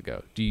 seconds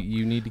ago. Do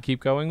you need to keep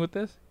going with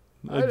this?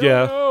 I don't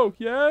yeah. know.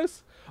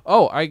 Yes.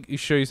 Oh, I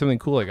show you something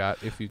cool I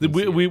got. If you can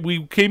see it.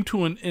 We came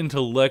to an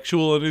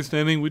intellectual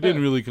understanding. We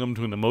didn't really come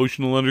to an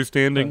emotional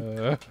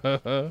understanding.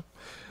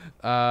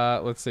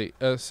 Let's see.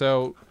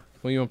 So,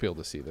 well, you won't be able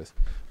to see this,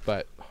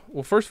 but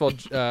first of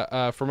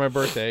all, for my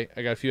birthday,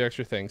 I got a few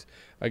extra things.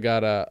 I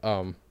got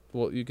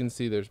well, you can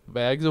see there's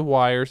bags of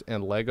wires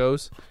and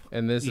Legos,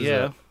 and this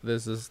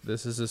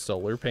is a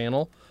solar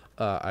panel.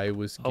 I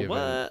was given.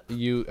 What?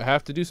 You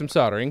have to do some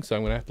soldering, so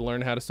I'm gonna have to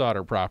learn how to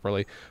solder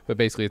properly. But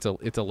basically,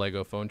 it's a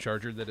Lego phone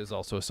charger that is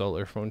also a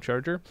solar phone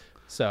charger.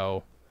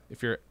 So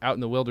if you're out in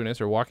the wilderness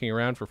or walking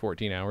around for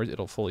 14 hours,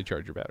 it'll fully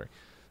charge your battery.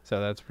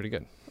 So that's pretty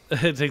good.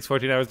 It takes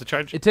 14 hours to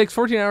charge. It takes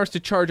 14 hours to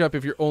charge up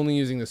if you're only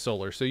using the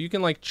solar. So you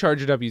can like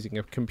charge it up using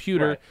a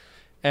computer, Right.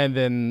 and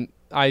then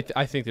I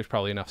think there's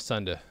probably enough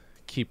sun to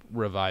keep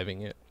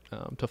reviving it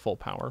to full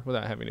power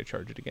without having to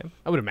charge it again.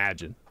 I would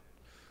imagine.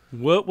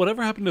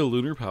 Whatever happened to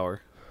lunar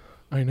power?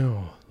 I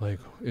know,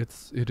 like it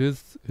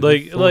is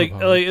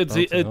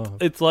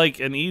It's like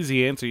an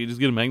easy answer. You just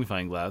get a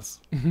magnifying glass,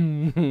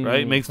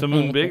 right? Makes the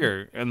moon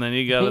bigger, and then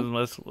you got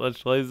less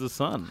light as the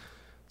sun.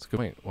 That's a good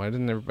point. Why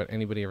didn't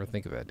anybody ever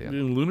think of that,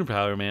 Dan? Lunar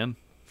power, man.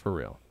 For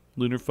real,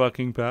 Lunar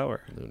fucking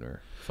power.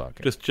 lunar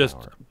fucking Just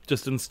power.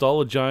 just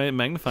install a giant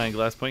magnifying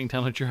glass pointing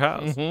down at your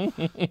house.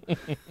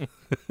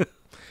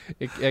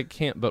 It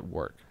can't but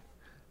work.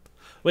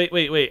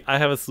 Wait. I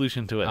have a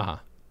solution to it. Uh huh.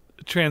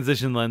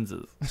 Transition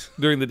lenses.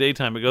 During the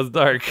daytime, it goes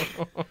dark.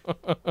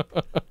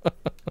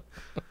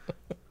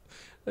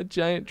 A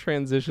giant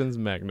transitions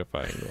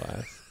magnifying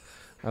glass.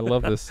 I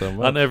love this so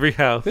much. On every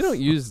house. They don't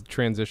use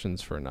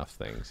transitions for enough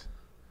things,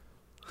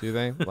 do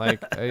they?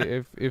 Like,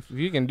 if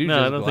you can do No,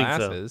 I just don't think so.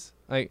 glasses,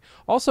 like,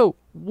 also,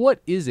 what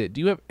is it?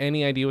 Do you have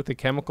any idea what the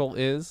chemical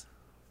is?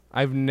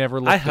 I've never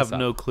looked. I have this up.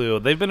 no clue.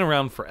 They've been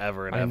around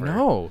forever and I ever.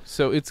 know.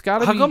 So it's got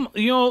to How be. come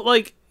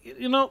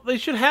they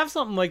should have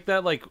something like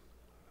that, like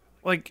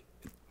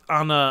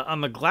on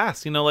the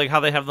glass, like how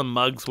they have the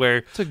mugs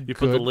where a you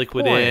put the good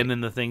liquid point. in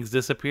and the things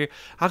disappear.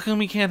 How come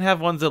we can't have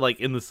ones that like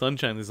in the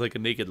sunshine there's like a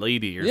naked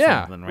lady or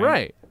Yeah, something,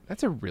 right.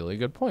 That's a really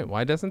good point.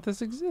 Why doesn't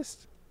this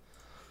exist?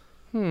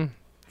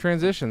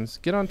 Transitions.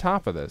 Get on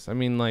top of this. I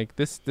mean, like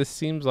this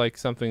seems like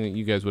something that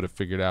you guys would have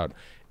figured out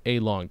a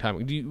long time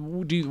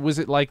ago. Was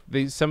it like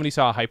somebody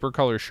saw a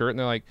hypercolor shirt and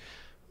they're like,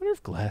 I wonder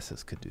if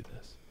glasses could do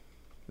this?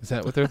 Is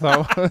that what their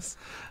thought was?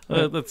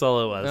 That's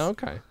all it was.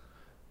 Okay.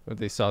 But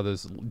they saw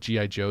those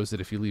GI Joes that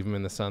if you leave them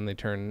in the sun, they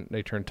turn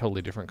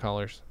totally different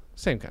colors.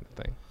 Same kind of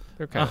thing.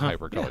 They're kind of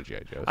hypercolor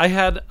GI Joes. I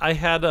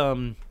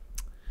had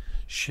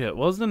shit.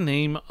 What was the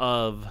name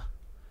of?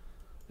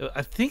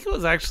 I think it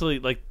was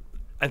actually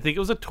I think it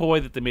was a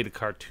toy that they made a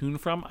cartoon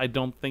from. I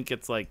don't think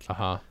it's like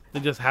they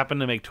just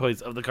happened to make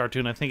toys of the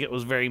cartoon. I think it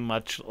was very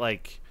much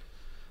like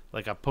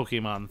a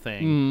Pokemon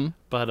thing.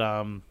 But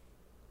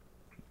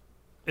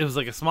it was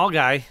like a small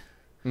guy,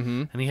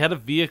 and he had a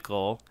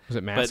vehicle. Was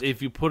it Mask? But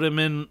if you put him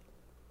in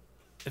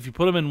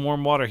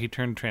warm water, he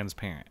turned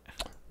transparent.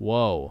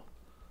 Whoa.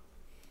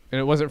 And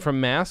it wasn't from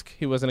Mask?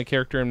 He wasn't a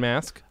character in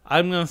Mask?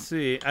 I'm gonna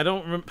see. I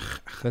don't remember.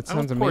 That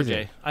sounds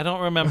amazing. I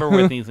don't remember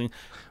where these things.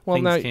 Well,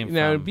 things came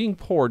now from. being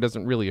poor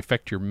doesn't really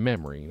affect your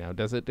memory now,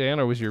 does it, Dan?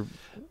 Or was your...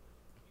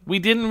 We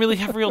didn't really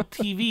have real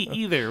TV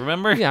either,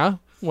 remember? Yeah,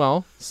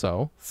 well,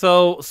 so...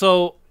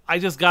 So I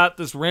just got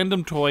this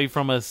random toy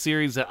from a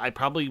series that I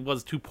probably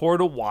was too poor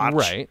to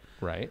watch.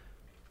 Right.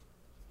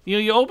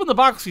 You open the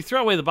box, you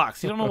throw away the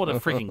box. You don't know what it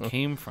freaking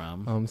came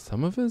from.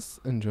 Some of us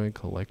enjoy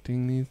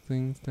collecting these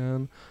things,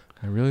 Dan.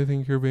 I really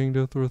think you're being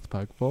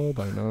disrespectful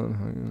by not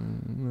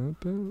hanging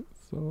at that,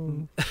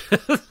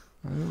 so...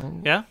 I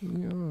don't. Yeah?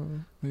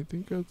 Yeah. I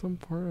think it's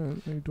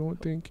important. I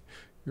don't think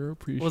you're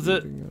appreciating Was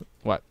it- it.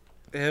 What?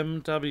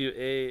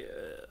 MWA.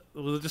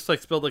 Was it just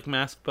like spelled like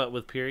mask but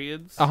with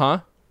periods? Uh-huh.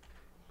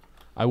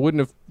 I wouldn't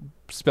have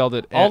spelled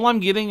it. All I'm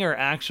getting are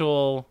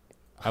actual.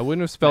 I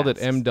wouldn't have spelled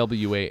it masks.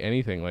 MWA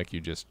anything like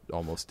you just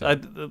almost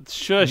did.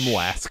 Shush.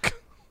 Mask.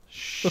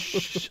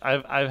 Shh.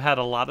 I've had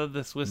a lot of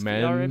this whiskey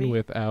Men already.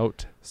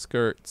 without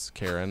skirts,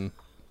 Karen.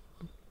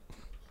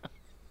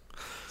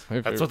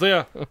 That's what they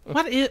are.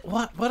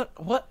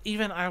 What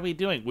even are we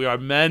doing? We are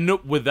men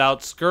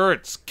without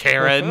skirts,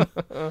 Karen.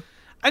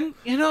 And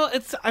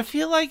I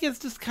feel like it's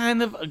just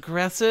kind of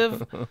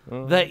aggressive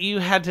that you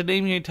had to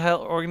name your entire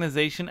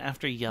organization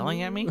after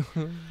yelling at me.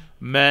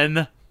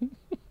 Men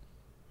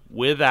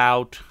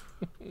without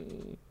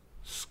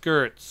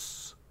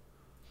skirts,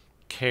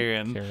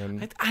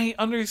 Karen. I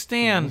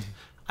understand.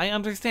 I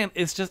understand.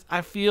 It's just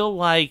I feel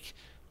like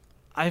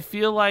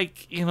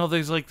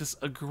there's like this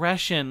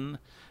aggression.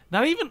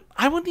 Not even,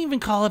 I wouldn't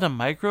even call it a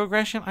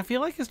microaggression. I feel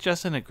like it's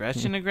just an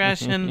aggression.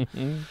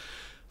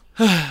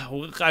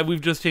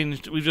 We've just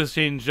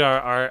changed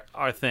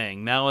our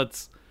thing. Now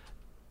it's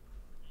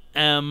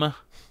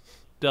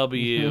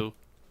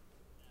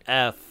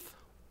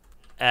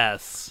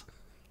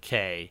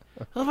MWFSK.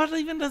 What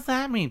even does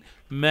that mean?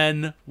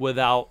 Men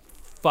without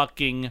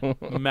fucking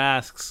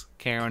masks,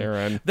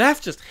 Karen. That's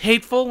just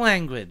hateful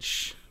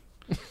language.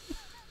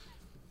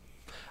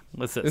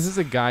 What's this? This is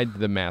a guide to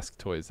the mask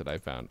toys that I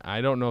found.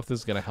 I don't know if this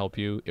is going to help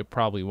you. It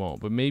probably won't,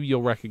 but maybe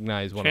you'll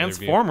recognize one of their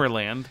Transformer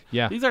Land.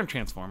 Yeah. These aren't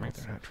Transformers.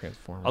 They're not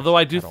Transformers. Although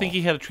I do at think all.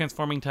 he had a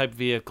transforming type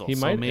vehicle. He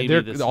so might. maybe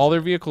They're- this all is-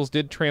 their vehicles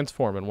did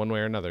transform in one way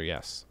or another.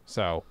 Yes.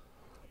 So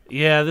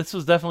Yeah, this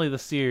was definitely the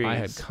series. I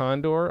had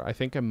Condor. I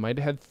think I might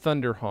have had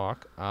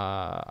Thunderhawk.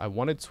 I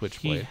wanted He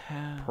Switchblade.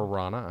 had...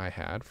 Piranha I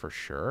had for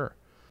sure.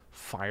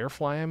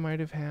 Firefly I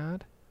might have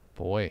had.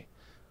 Boy,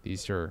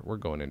 we're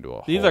going into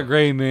a These whole, are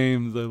great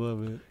names. I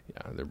love it.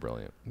 Yeah, they're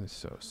brilliant. They're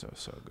so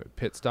good.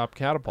 Pit Stop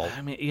Catapult.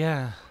 I mean,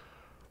 yeah.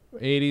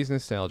 80s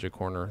nostalgia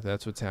corner.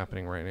 That's what's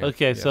happening right now.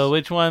 Okay, Yes. so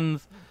which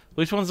one's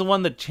the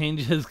one that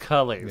changes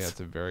colors? Yeah, it's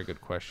a very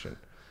good question.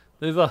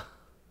 There's a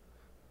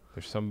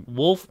There's some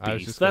wolf I was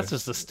beast. just That's gonna-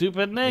 just a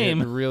stupid It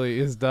name. really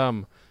is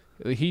dumb.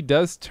 He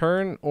does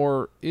turn,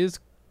 or is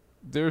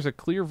there's a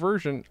clear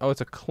version? Oh,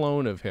 it's a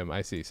clone of him.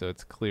 I see. So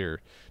it's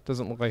clear.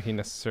 Doesn't look like he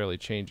necessarily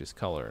changes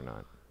color or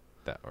not.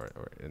 That or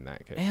in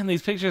that case. Man,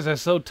 these pictures are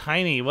so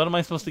tiny. What am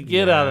I supposed to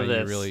get out of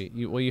this?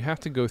 You have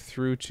to go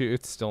through to.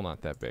 It's still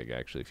not that big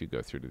actually. If you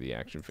go through to the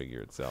action figure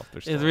itself,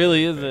 there's. It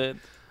really isn't.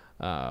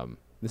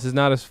 This is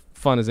not as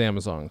fun as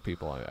Amazon,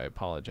 people. I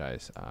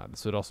apologize.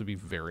 This would also be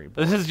very.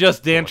 This boring. is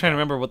just Dan trying to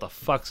remember what the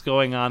fuck's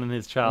going on in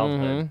his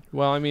childhood. Mhm.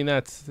 Well, I mean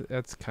that's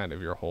kind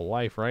of your whole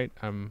life, right?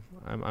 I'm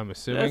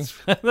assuming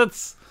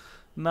That's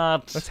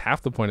not that's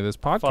half the point of this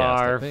podcast.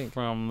 far I think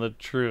from the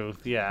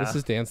truth. Yeah. this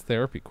is Dan's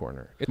therapy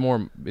corner.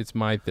 It's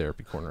my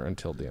therapy corner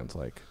until Dan's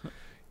like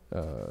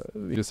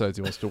he decides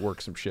he wants to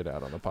work some shit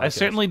out on the podcast. I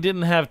certainly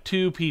didn't have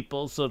two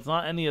people, so it's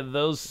not any of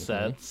those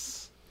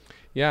sets.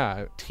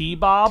 yeah.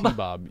 T-Bob?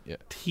 T-Bob. Yeah.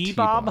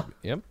 T-Bob?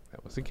 Yep,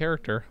 that was a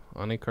character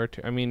on a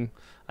cartoon. I mean,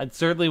 It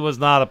certainly was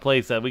not a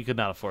playset. We could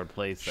not afford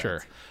playsets.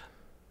 sure.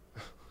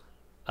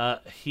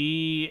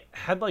 He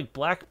had like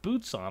black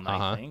boots on, I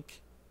Uh-huh.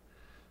 think.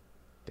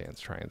 Dan's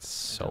trying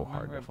so don't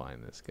hard to remember.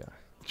 find this guy.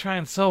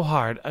 Trying so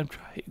hard. I'm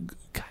trying,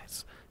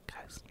 guys,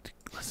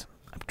 listen.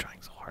 I'm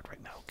trying so hard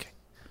right now. Okay,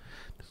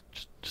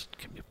 just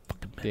give me a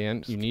fucking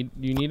minute. Dan,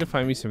 you need to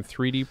find me some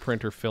 3D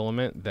printer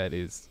filament that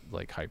is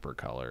like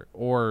hypercolor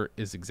or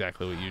is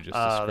exactly what you just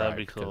described. That'd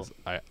be cool. 'Cause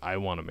I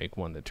want to make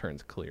one that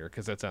turns clear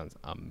because that sounds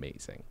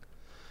amazing.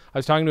 I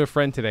was talking to a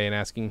friend today and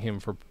asking him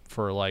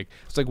for like,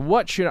 it's like,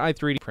 what should I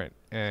 3D print?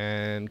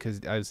 And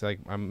because I was like,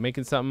 I'm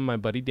making something. My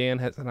buddy Dan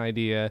has an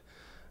idea,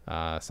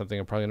 something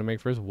I'm probably gonna make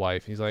for his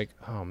wife. He's like,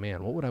 oh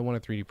man, what would I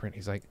want to 3D print?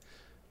 He's like,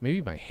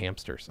 maybe my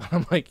hamsters.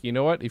 I'm like, you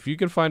know what? If you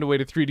can find a way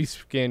to 3D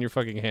scan your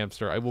fucking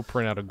hamster, I will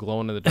print out a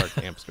glow-in-the-dark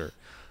hamster.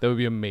 That would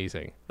be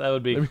amazing. That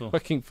would be That'd cool. be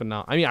fucking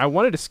phenomenal. I mean, I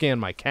wanted to scan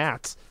my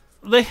cats.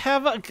 They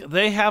have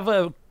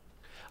a.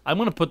 I'm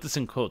gonna put this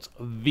in quotes.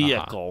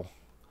 Vehicle.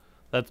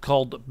 That's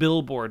called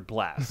Billboard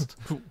Blast.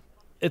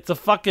 It's a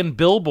fucking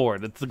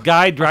billboard. It's the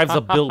guy drives a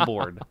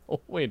billboard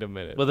Oh, wait a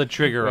minute. with a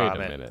trigger wait on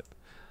a it. minute.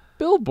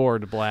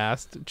 Billboard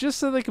Blast, just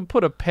so they can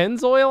put a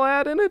Pennzoil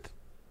ad in it?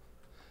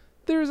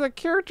 There's a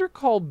character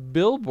called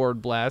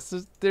Billboard Blast.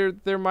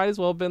 There might as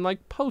well have been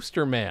like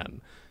Poster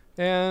Man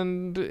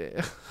and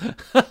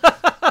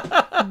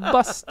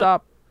Bus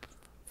Stop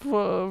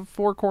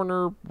Four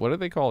Corner. What do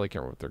they call? I can't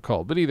remember what they're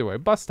called. But either way,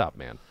 Bus Stop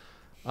Man.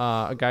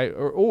 A guy,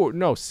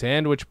 no,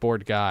 Sandwich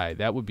Board Guy.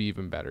 That would be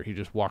even better. He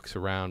just walks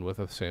around with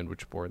a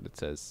sandwich board that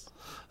says,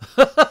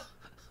 I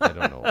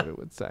don't know what it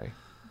would say.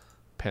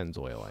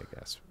 Pennzoil, I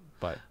guess.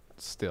 But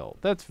still,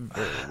 that's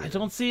very I weird.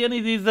 don't see any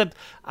of these that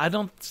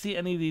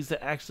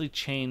actually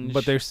change.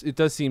 But it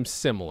does seem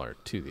similar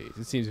to these.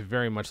 It seems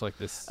very much like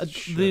this.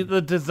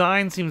 the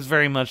design seems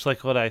very much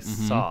like what I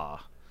Mm-hmm. saw,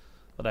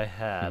 what I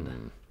had.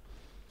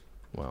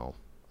 Well,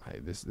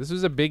 This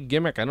was a big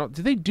gimmick. Do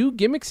they do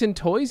gimmicks in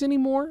toys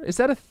anymore? Is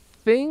that a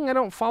thing? I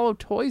don't follow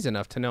toys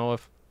enough to know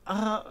if.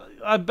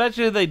 I bet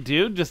you they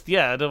do. Just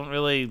I don't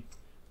really.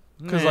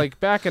 Because like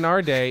back in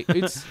our day,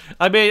 it's.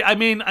 I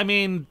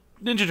mean,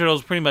 Ninja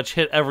Turtles pretty much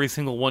hit every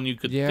single one you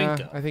could think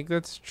of. I think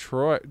that's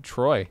Troy.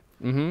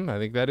 I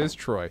think that is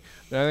Troy.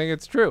 I think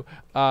it's true.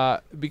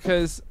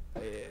 Because,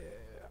 I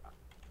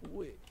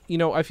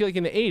feel like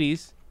in the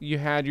 80s, you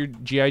had your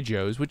G.I.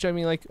 Joes, which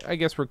I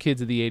guess we're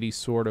kids of the 80s,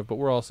 sort of, but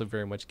we're also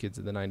very much kids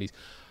of the 90s.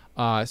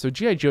 So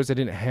G.I. Joes I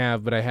didn't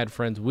have, but I had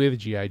friends with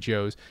G.I.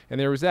 Joes, and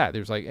there was that.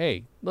 There was like,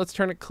 hey, let's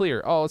turn it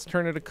clear. Oh, let's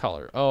turn it a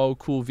color. Oh,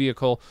 cool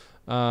vehicle.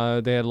 They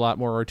had a lot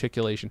more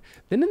articulation.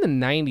 Then in the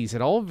 90s,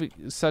 it all of a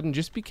sudden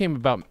just became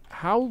about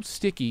how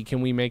sticky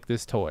can we make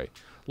this toy.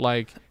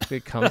 Like,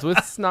 it comes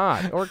with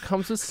snot, or it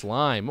comes with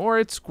slime, or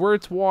it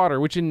squirts water,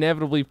 which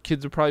inevitably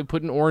kids are probably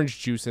putting orange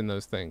juice in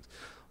those things.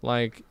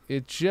 Like,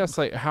 it's just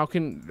like,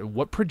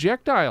 what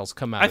projectiles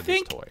come out of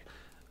this toy?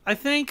 I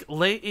think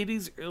late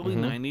 80s, early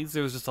 90s,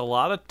 there was just a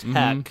lot of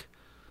tech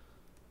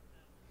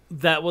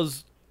that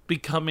was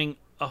becoming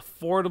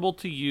affordable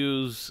to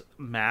use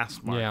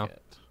mass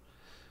market. Yeah.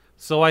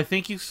 So I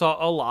think you saw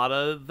a lot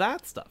of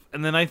that stuff.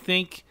 And then I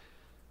think,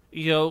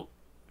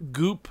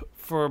 Goop,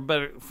 for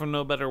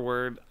no better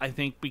word, I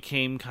think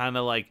became kind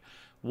of like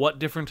what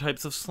different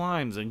types of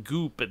slimes and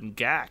goop and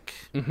gack.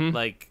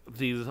 Like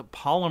these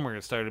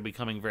polymers started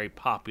becoming very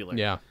popular.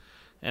 Yeah.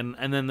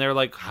 And then they're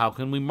like, how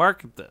can we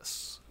market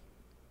this?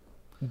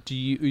 Do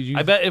you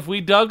I bet if we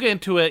dug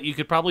into it, you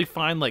could probably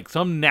find like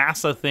some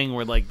NASA thing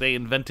where like they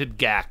invented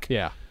gack.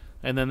 Yeah.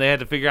 And then they had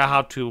to figure out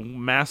how to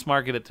mass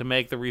market it to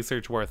make the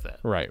research worth it.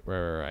 Right.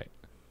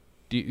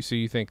 So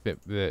you think that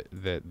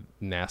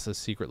NASA's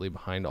secretly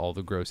behind all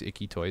the gross,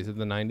 icky toys of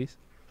the 90s?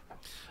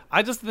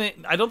 I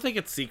don't think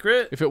it's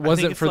secret. If it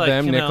wasn't for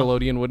them,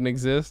 Nickelodeon wouldn't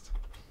exist.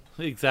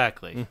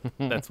 Exactly.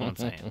 That's what I'm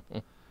saying.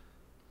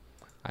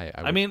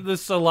 I mean,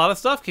 there's a lot of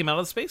stuff came out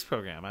of the space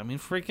program. I mean,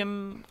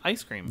 freaking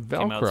ice cream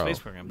came out of the space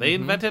program. They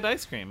invented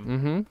ice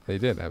cream. They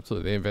did,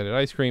 absolutely. They invented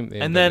ice cream.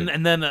 And then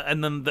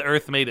the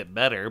Earth made it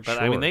better. But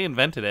Sure. I mean, they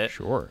invented it.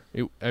 Sure.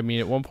 At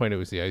one point, it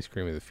was the ice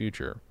cream of the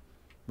future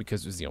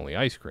because it was the only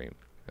ice cream.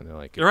 And they're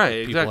like,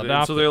 right, people exactly.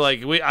 adopt So they're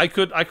this.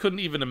 like, I couldn't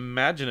even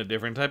imagine a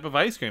different type of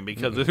ice cream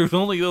because there's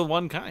only the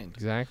one kind.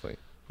 Exactly.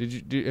 Have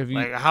you?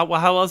 Like, how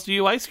else do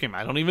you ice cream?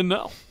 I don't even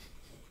know.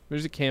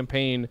 There's a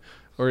campaign,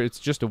 or it's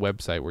just a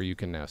website where you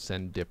can now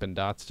send Dippin'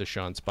 Dots to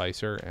Sean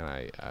Spicer,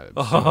 and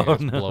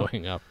it's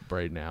blowing up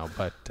right now.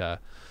 But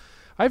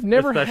I've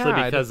never Especially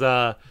had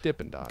because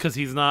Dippin' Dots. because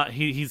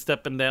he's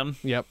stepping down.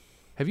 Yep.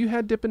 Have you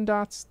had Dippin'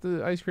 Dots,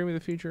 the ice cream of the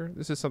future?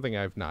 This is something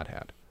I've not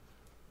had.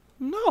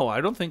 No, I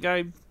don't think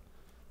I've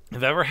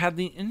ever had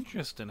the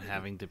interest in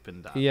having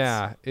Dippin' Dots.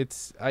 Yeah,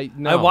 I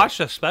watched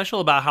a special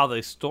about how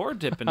they store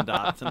Dippin'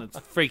 Dots, and it's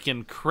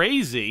freaking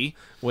crazy.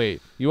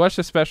 Wait, you watched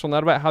a special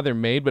not about how they're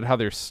made, but how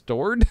they're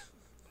stored?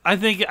 I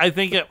think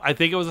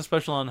it was a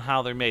special on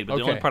how they're made, but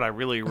the only part I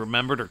really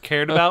remembered or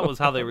cared about was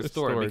how they were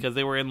stored because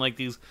they were in like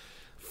these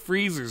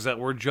freezers that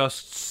were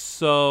just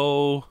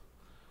so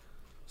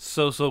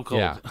cold.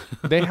 Yeah,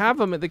 they have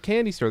them at the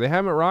candy store. They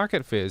have them at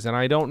Rocket Fizz, and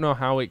I don't know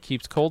how it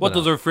keeps cold What,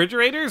 enough. those are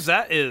refrigerators?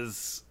 That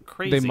is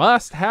crazy. They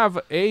must have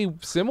a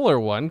similar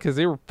one because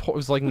it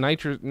was like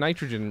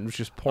nitrogen was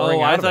just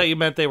pouring out. I of thought it. you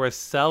meant they were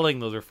selling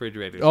those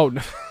refrigerators. Oh,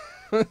 no.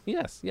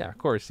 Yes, yeah, of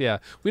course, yeah.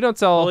 We don't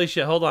sell. Holy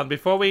shit! Hold on,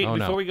 before we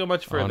no. go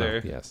much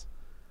further. Oh, no. Yes.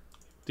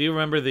 Do you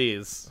remember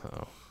these?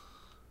 Oh.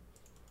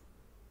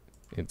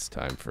 It's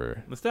time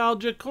for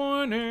Nostalgia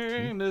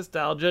Corner.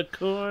 Nostalgia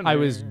Corner. I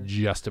was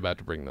just about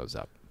to bring those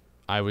up.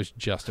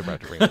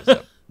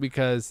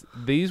 Because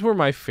these were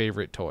my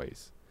favorite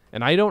toys.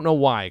 And I don't know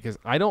why, because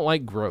I don't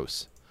like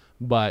gross.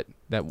 But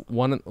that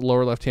one in the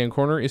lower left-hand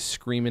corner is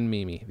Screamin'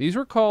 Mimi. These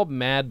were called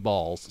Mad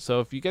Balls. So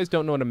if you guys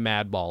don't know what a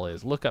Mad Ball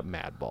is, look up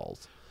Mad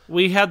Balls.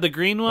 We had the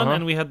green one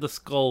and we had the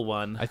skull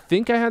one. I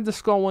think I had the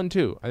skull one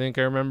too. I think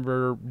I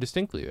remember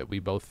distinctly that we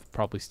both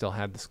probably still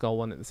had the skull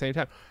one at the same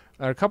time.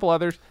 A couple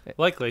others.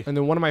 Likely. And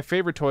then one of my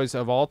favorite toys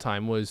of all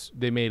time was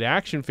they made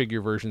action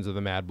figure versions of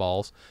the Mad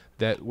Balls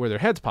where their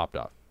heads popped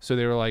off. So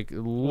they were like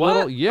little,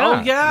 what? yeah.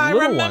 Oh yeah, I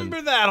little remember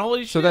ones. that.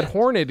 Holy shit! So that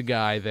Horned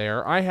guy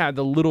there, I had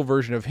the little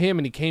version of him,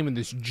 and he came in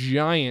this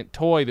giant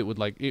toy that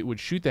would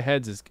shoot the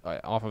heads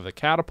off of the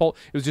catapult.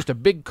 It was just a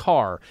big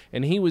car,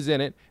 and he was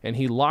in it, and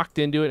he locked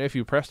into it. If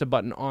you pressed a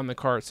button on the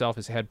car itself,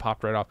 his head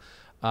popped right off.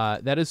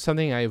 That is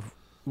something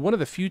one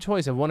of the few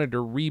toys I wanted to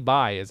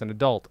rebuy as an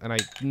adult, and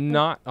I'm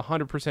not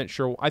 100%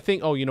 sure. I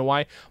think, you know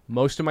why?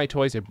 Most of my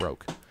toys it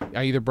broke.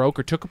 I either broke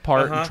or took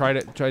apart and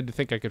tried to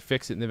think I could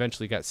fix it, and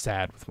eventually got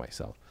sad with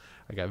myself.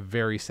 I got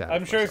very sad.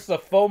 I'm sure it's the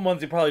foam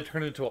ones you probably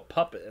turned into a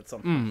puppet at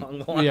some point along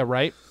the line. Yeah,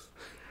 right.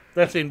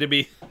 That seemed to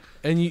be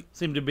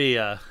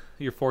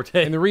your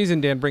forte. And the reason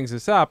Dan brings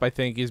this up, I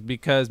think, is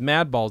because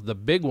Mad Balls, the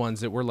big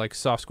ones that were like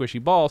soft,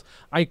 squishy balls,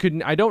 I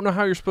don't know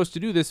how you're supposed to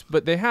do this,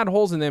 but they had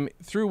holes in them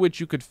through which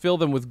you could fill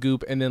them with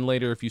goop, and then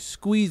later, if you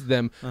squeezed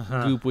them,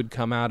 goop would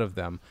come out of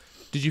them.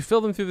 Did you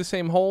fill them through the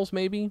same holes?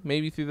 Maybe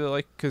through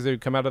the because they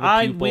would come out of the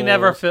pupil.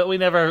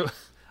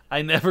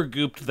 I never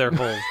gooped their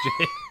holes,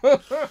 Jay.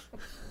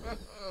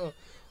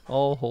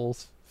 All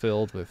holes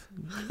filled with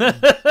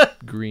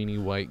greeny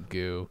white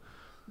goo.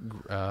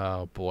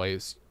 Oh boy,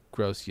 it's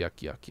gross. Yuck,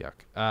 yuck,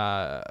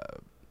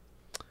 yuck.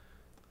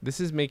 This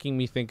is making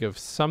me think of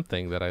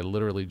something that I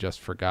literally just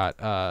forgot.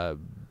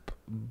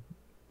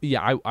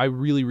 Yeah, I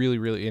really, really,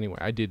 really. Anyway,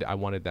 I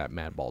wanted that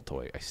Madball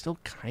toy. I still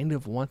kind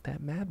of want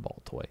that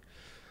Madball toy.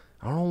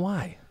 I don't know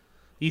why.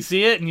 You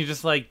see it and you're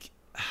just like,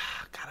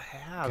 gotta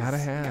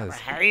has.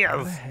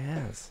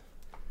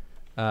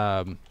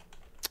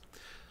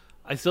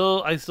 I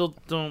still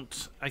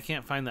don't. I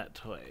can't find that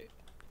toy.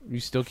 You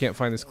still can't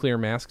find this clear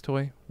mask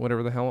toy,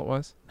 whatever the hell it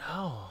was.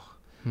 No.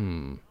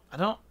 I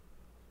don't.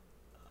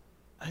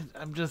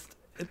 I'm just.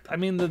 I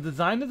mean, the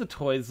design of the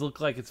toys look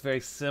like it's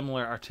very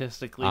similar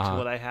artistically to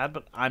what I had,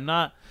 but I'm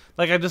not.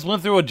 Like, I just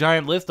went through a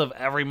giant list of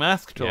every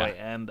mask toy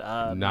and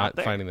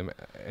not finding them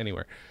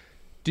anywhere.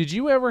 Did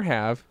you ever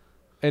have?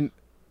 And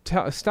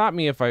stop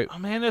me if I. Oh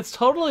man, it's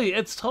totally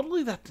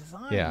that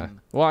design. Yeah.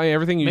 Well,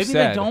 everything you said.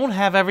 Maybe they don't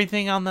have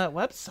everything on that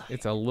website.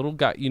 It's a little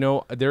guy. You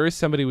know, there is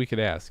somebody we could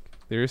ask.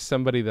 There is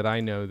somebody that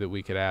I know that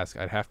we could ask.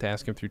 I'd have to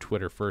ask him through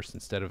Twitter first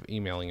instead of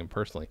emailing him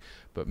personally.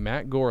 But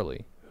Matt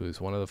Gorley, who's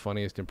one of the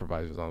funniest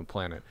improvisers on the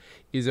planet,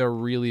 is a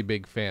really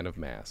big fan of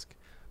Mask.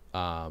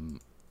 We're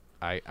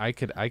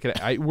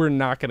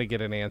not going to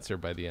get an answer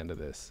by the end of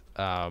this.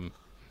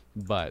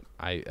 But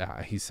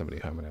he's somebody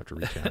who I'm going to have to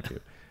reach out to.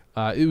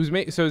 It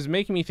was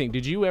making me think,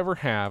 did you ever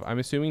have, I'm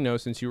assuming no,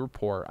 since you were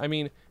poor. I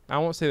mean, I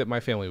won't say that my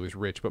family was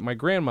rich, but my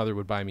grandmother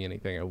would buy me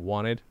anything I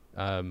wanted.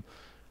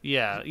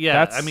 Yeah.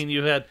 I mean,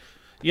 you had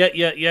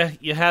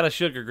a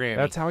sugar granny.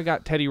 That's how I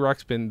got Teddy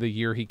Ruxpin the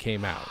year he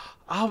came out.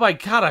 Oh my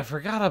god, I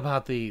forgot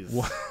about these.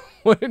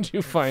 What did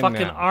you find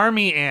Fucking now?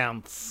 army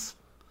ants.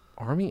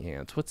 Army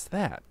ants? What's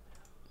that?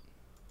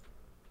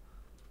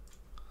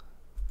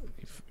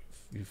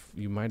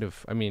 You might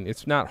have... I mean,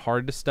 it's not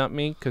hard to stump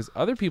me, because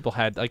other people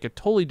had, like, a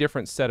totally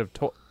different set of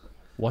toys.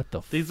 What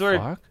the fuck? These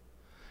were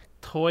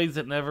toys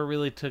that never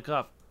really took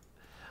off.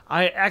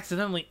 I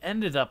accidentally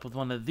ended up with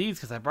one of these,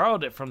 because I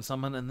borrowed it from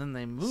someone, and then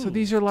they moved. So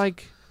these are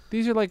like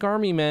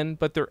army men,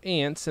 but they're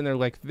ants, and they're,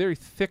 like, very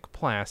thick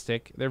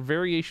plastic. They're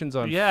variations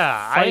on fighters.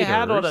 I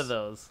had one of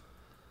those.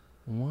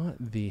 What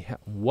the hell?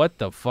 What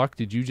the fuck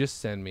did you just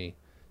send me?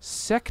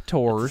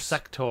 Sectors.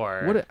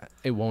 Sector. What?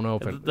 It won't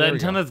open. The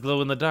antennas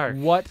glow in the dark.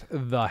 What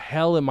the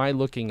hell am I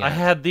looking at? I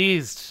had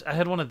these. I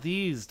had one of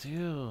these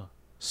too.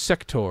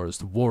 Sectors,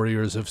 the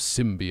warriors of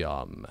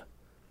Symbion.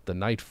 The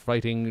night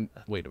fighting.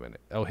 Wait a minute.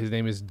 Oh, his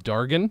name is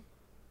Dargan?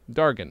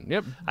 Dargan,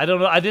 yep. I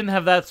don't know. I didn't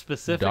have that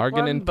specific Dargan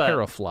one, and but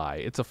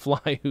Parafly. It's a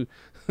fly who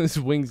his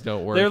wings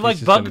don't work. they're He's like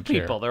just in a bug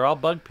chair. people. They're all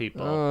bug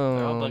people.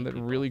 They're all Oh, bug that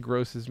people. really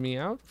grosses me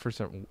out for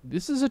some.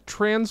 This is a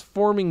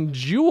transforming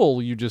jewel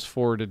you just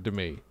forwarded to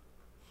me.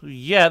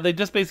 Yeah, they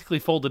just basically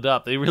folded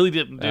up. They really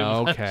didn't do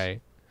much.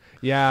 Okay.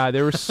 Yeah,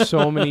 there were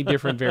so many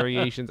different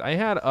variations.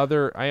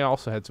 I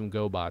also had some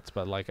GoBots,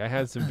 but like I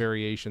had some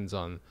variations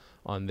on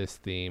this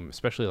theme,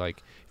 especially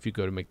like if you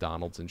go to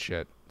McDonald's and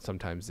shit.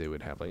 Sometimes they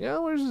would have like,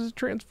 oh, where's this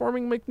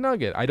transforming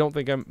McNugget? I don't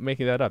think I'm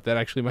making that up. That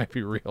actually might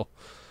be real.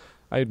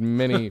 I had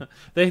many.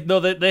 They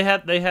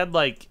had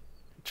like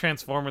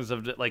Transformers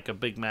of like a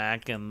Big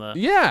Mac and the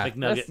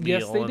McNugget meal.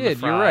 Yes, they and did.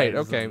 The You're right.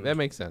 fries Okay, and- that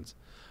makes sense.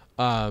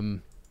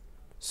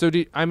 So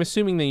I'm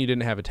assuming that you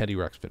didn't have a Teddy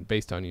Ruxpin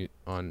based on your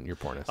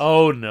porness.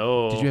 Oh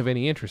no! Did you have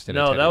any interest in a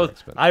No, Teddy that was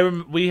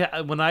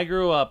Ruxpin? when I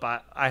grew up.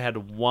 I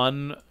had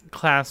one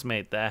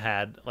classmate that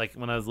had, like,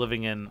 when I was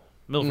living in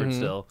Milford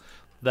still,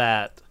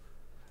 that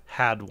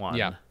had one.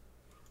 Yeah.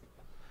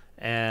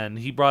 And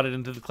he brought it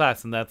into the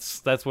class, and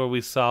that's where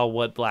we saw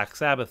what Black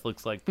Sabbath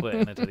looks like put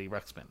in a Teddy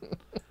Ruxpin.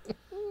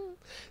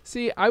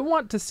 See, I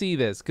want to see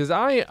this because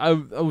I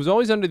was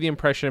always under the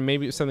impression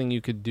maybe it was something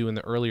you could do in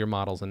the earlier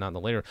models and not in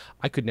the later.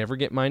 I could never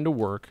get mine to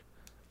work,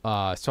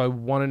 so I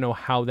want to know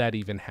how that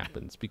even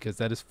happens because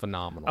that is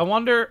phenomenal. I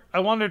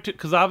wonder too,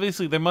 because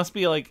obviously there must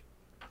be like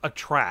a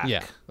track.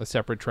 Yeah, a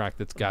separate track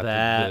that's got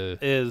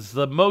that is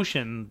the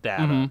motion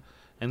data,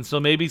 and so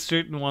maybe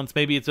certain ones,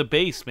 maybe it's a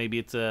bass, maybe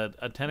it's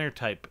a tenor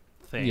type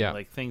thing,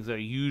 like things that are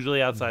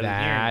usually outside of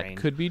hearing that range.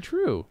 could be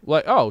true.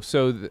 Like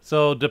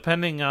so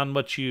depending on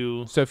what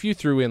you if you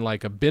threw in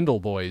like a Bindle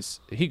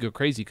Boys, he'd go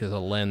crazy because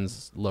of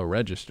lens low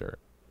register.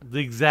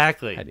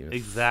 exactly I hadn't even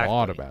exactly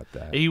thought about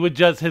that.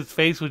 his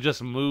face would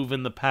just move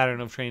in the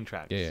pattern of train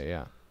tracks.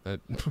 Yeah.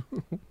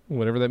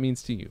 Whatever that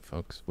means to you,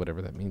 folks.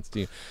 Whatever that means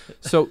to you.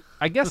 So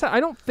I guess I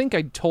don't think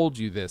I told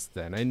you this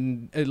then.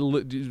 And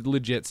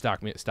legit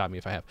stop me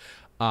if I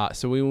have.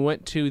 So we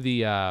went to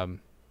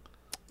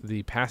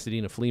the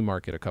Pasadena flea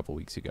market a couple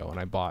weeks ago, and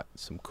I bought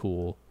some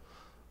cool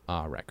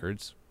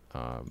records.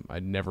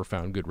 I'd never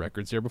found good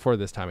records there before.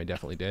 This time I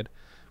definitely did.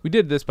 We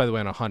did this, by the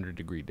way, on a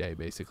 100-degree day,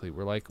 basically.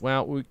 We're like,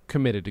 well, we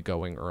committed to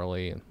going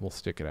early, and we'll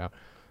stick it out.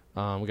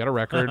 We got a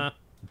record,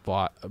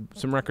 bought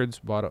some records,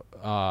 bought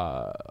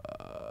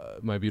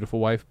my beautiful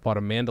wife bought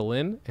a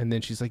mandolin, and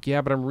then she's like,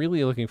 yeah, but I'm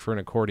really looking for an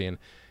accordion.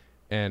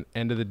 and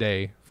end of the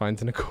day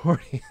finds an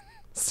accordion.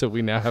 So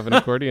we now have an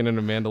accordion and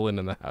a mandolin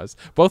in the house,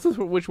 both of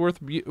which work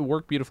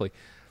beautifully.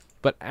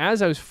 But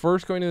as I was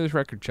first going to this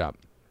record shop,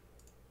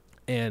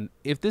 and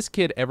if this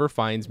kid ever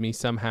finds me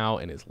somehow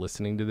and is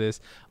listening to this,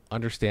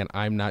 understand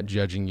I'm not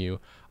judging you.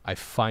 I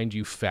find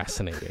you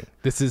fascinating.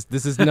 This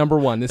is number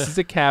one. This is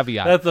a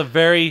caveat. That's a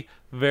very,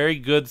 very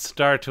good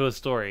start to a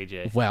story,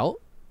 Jay. Well,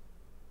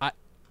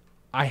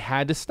 I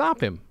had to stop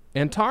him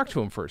and talk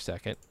to him for a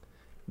second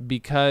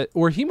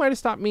or he might have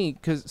stopped me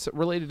because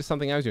related to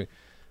something I was doing.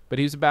 But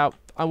he was about,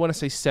 I want to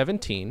say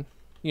 17.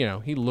 You know,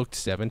 he looked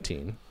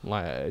 17.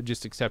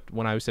 Just except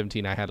when I was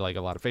 17, I had like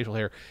a lot of facial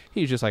hair.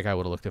 He was just like I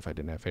would have looked if I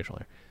didn't have facial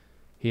hair.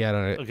 He had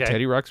on a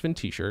Teddy Ruxpin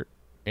T-shirt,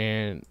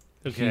 and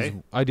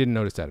I didn't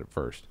notice that at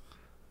first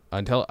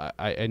until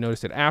I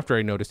noticed it after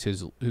I noticed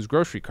his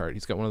grocery cart.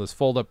 He's got one of those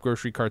fold-up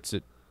grocery carts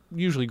that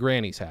usually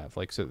grannies have,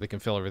 like so they can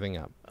fill everything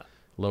up.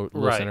 Low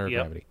center of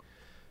gravity.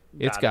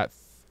 It's got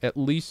at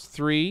least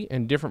 3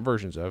 and different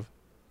versions of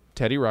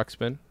Teddy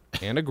Ruxpin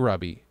and a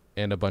Grubby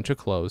and a bunch of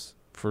clothes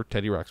for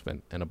Teddy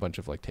Ruxpin and a bunch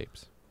of like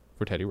tapes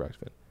for Teddy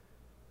Ruxpin.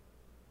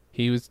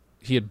 He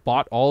had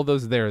bought all of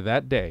those there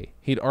that day.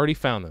 He'd already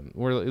found them.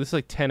 This is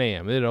like 10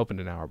 a.m. It had opened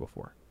an hour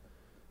before.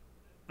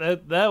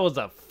 That was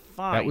a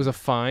find. That was a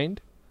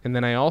find. And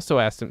then I also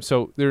asked him.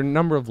 So there are a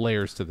number of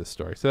layers to this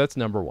story. So that's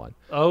number 1.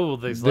 Oh,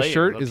 there's the layers.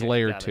 shirt is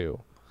layer 2.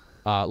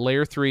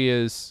 Layer 3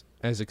 is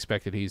as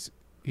expected.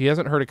 He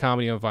hasn't heard a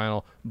comedy on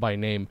vinyl by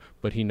name,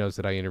 but he knows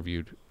that I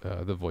interviewed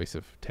the voice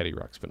of Teddy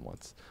Ruxpin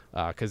once.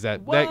 Because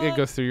that it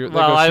goes through your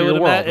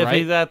world, right? If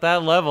he's at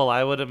that level,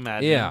 I would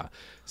imagine. Yeah.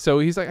 So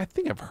he's like, I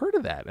think I've heard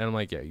of that, and I'm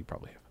like, yeah, you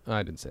probably have.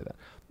 I didn't say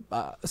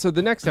that. So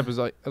the next step is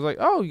I was like,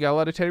 oh, you got a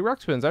lot of Teddy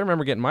Ruxpins. I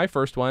remember getting my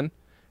first one,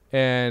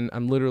 and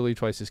I'm literally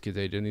twice this kid's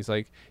age, and he's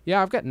like,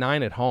 yeah, I've got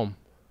 9 at home.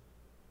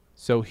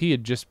 So he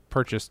had just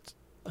purchased.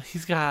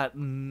 He's got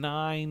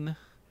 9.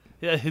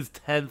 Yeah, his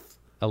 10th.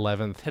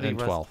 11th Teddy and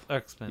 12th.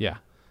 Ruxpin. Yeah,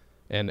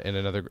 and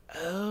another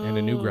and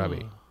a new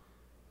Grubby.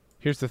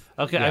 Here's the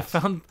okay. Yes.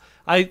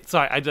 I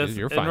just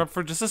You're fine. interrupt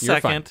for just a You're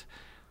fine. second.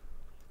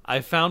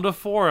 I found a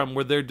forum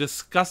where they're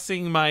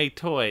discussing my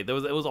toy. It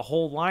was a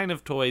whole line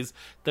of toys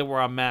that were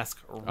a mask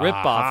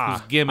ripoff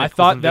whose gimmick. I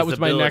thought was that was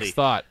my invisibility. next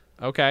thought.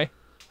 Okay.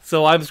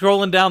 So I'm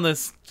scrolling down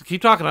this.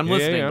 Keep talking. I'm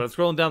listening. yeah. But I'm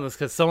scrolling down this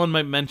because someone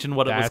might mention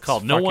what it was That's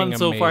called. No one fucking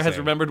so far has amazing.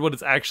 remembered what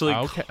it's actually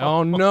Okay.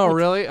 called. Oh no,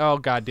 really? Oh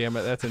god damn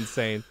it, that's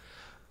insane.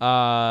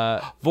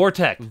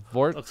 Vortex.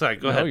 Oh, sorry,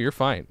 go no, ahead. you're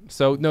fine.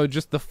 So no,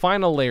 just the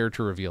final layer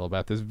to reveal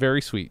about this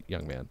very sweet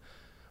young man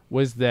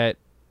was that,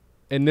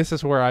 and this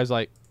is where I was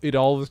like, it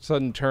all of a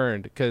sudden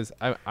turned because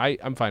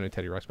I'm fine with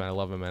Teddy Ruxpin. I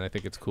love him, and I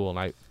think it's cool, and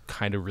I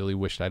kind of really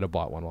wished I'd have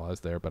bought one while I was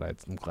there, but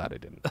I'm glad I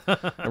didn't.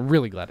 I'm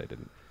really glad I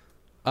didn't.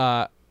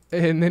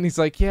 And then he's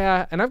like,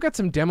 yeah, and I've got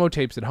some demo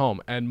tapes at home,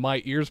 and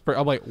my ears.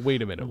 I'm like,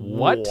 wait a minute,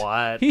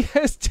 what? He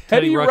has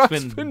Teddy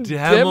Ruxpin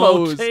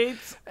demos,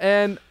 tapes?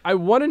 and I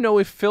want to know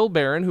if Phil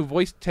Barron, who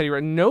voiced Teddy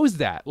Ruxpin, knows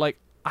that. Like,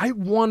 I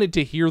wanted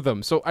to hear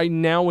them, so I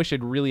now wish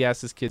I'd really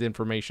asked this kid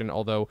information.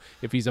 Although,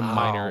 if he's a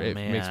minor, it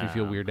makes me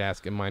feel weird to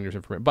ask a minor's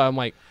information. But I'm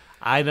like,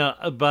 I know,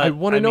 but I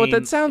want to know what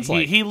that sounds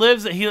like. He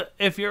lives.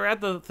 If you're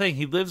at the thing,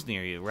 he lives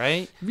near you,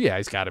 right? Yeah,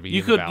 he's got to be.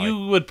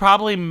 You would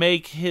probably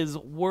make his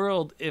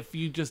world if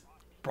you just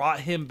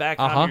brought him back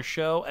on your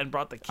show and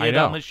brought the kid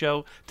on the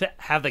show to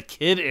have the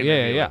kid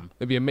interview him.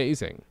 It'd be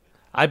amazing.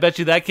 I bet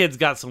you that kid's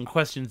got some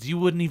questions you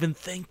wouldn't even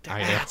think to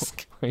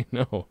ask. I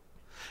know.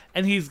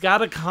 And he's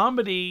got a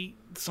comedy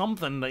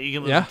something that you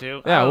can listen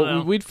to.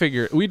 Yeah, we'd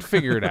figure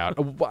it out.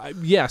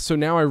 Yeah, so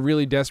now I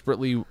really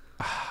desperately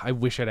I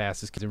wish I'd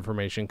asked this kid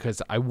information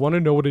because I want to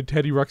know what a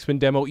Teddy Ruxpin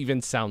demo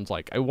even sounds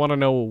like. I want to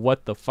know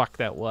what the fuck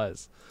that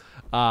was.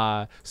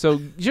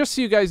 So just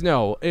so you guys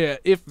know,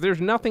 if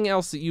there's nothing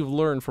else that you've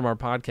learned from our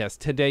podcast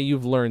today,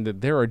 you've learned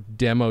that there are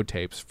demo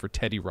tapes for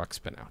Teddy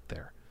Ruxpin out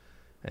there,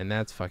 and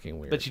that's fucking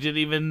weird. But you didn't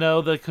even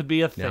know that could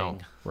be a thing. No,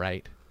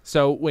 right?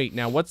 So wait,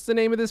 now what's the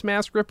name of this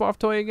mask ripoff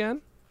toy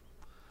again?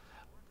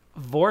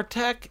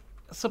 Vortex,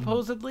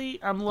 supposedly.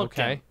 I'm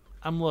looking. Okay.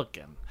 I'm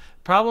looking.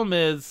 Problem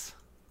is,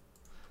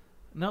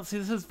 no. See,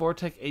 this is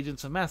Vortex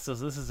Agents of Mask. So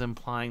this is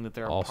implying that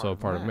they're also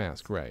part of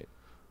Mask, right?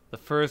 The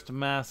first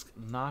Mask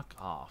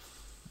knockoff.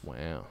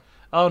 Wow.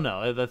 Oh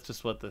no, that's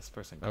just what this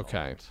person called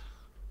Okay. it.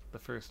 The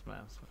first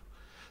Mask.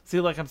 See,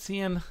 like I'm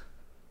seeing.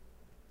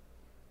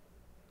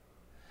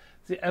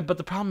 See, but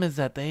the problem is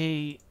that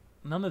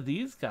none of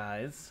these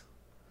guys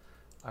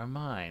are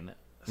mine.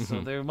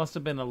 So there must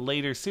have been a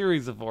later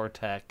series of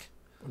Vortex.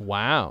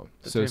 Wow.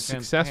 So they're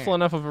successful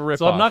transparent. enough of a ripoff.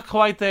 So I'm not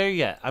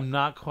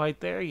quite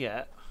there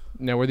yet.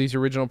 Now, were these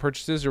original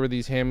purchases or were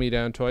these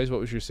hand-me-down toys? What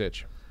was your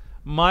sitch?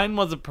 Mine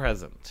was a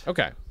present.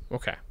 Okay.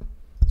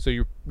 So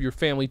your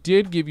family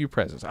did give you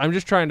presents. I'm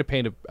just trying to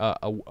paint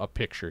a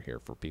picture here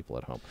for people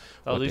at home.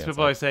 Oh, these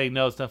people are saying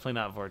no. It's definitely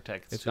not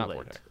Vortex. It's too not late.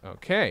 Vortex.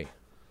 Okay.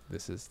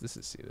 This is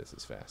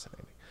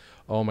fascinating.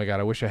 Oh my god!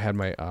 I wish I had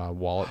my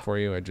wallet for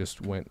you. I just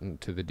went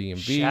into the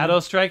DMV. Shadow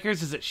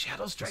Strikers? Is it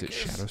Shadow Strikers? Is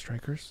it Shadow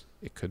Strikers?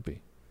 It could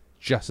be.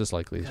 just as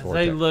likely as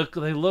They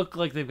Vortex. look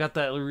like they've got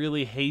that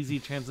really hazy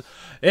trans.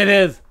 It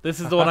is. This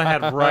is the one I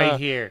had right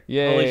here.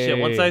 Holy shit!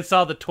 Once Yay. I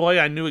saw the toy,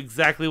 I knew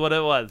exactly what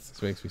it was.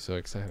 This makes me so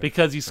excited.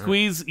 Because you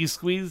squeeze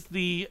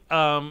the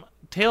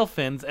tail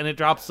fins and it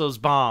drops those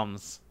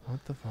bombs.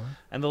 What the fuck?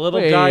 And the little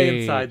guy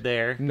Wait. inside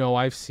there, No,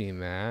 I've seen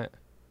that.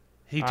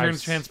 he I've turns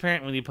s-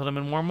 transparent when you put him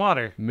in warm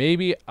water.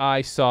 Maybe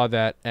I saw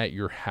that at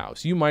your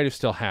house. You might have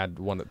still had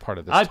one part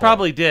of this. I toy.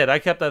 probably did. I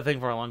kept that thing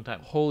for a long time.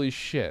 Holy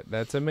shit,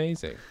 that's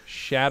amazing.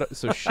 Shadow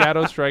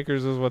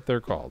Strikers is what they're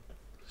called.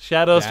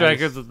 Shadow That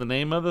Strikers is- is the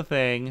name of the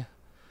thing.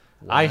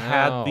 I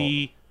had Wow.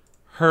 the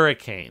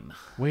Hurricane,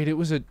 Wait, it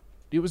was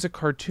a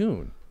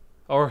cartoon.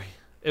 or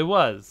it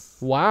was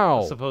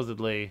Wow.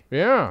 supposedly.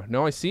 Yeah,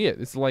 no, I see it.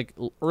 It's like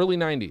early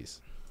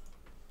 90s.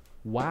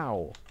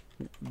 Wow.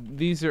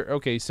 These are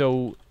okay,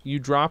 so you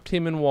dropped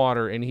him in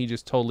water and he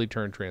just totally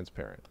turned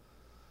transparent.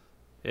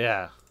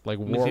 Yeah. Like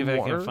Let me see warm if I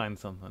water. can find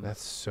something.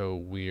 That's so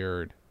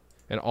weird.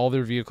 And all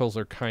their vehicles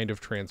are kind of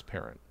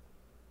transparent.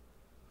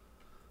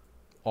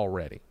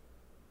 Already.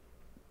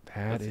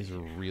 That Let's is see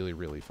here. really,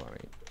 really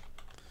funny.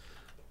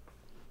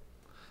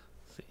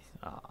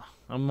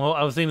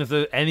 I was seeing if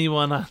there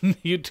anyone on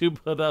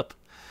YouTube put up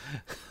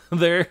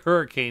their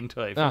Hurricane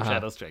toy from Uh-huh.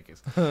 Shadow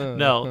Strikers.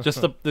 No,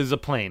 just there's a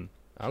plane.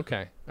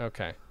 Okay.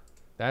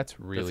 That's Does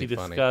really he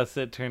funny. discuss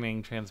it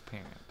turning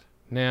transparent?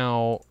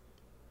 Now,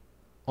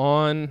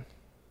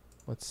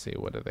 let's see,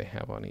 what do they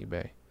have on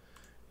eBay?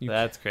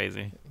 That's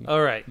crazy.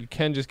 All right. You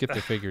can just get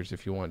the figures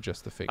if you want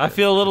just the figure. I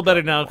feel a little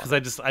better now because I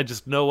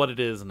just know what it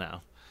is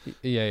now.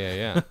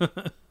 Yeah.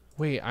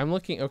 Wait, I'm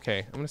looking. Okay,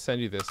 I'm gonna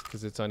send you this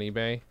because it's on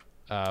eBay.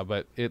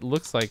 But it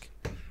looks like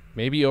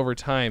maybe over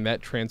time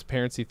that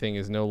transparency thing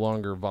is no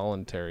longer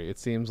voluntary. It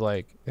seems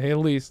like at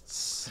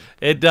least.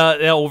 It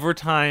does. Over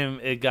time,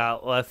 it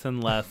got less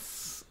and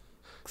less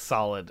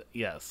solid.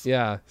 Yes.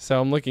 Yeah. So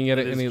I'm looking at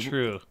it, It and is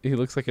true. he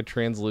looks like a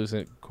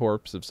translucent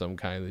corpse of some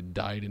kind that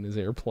died in his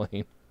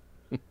airplane.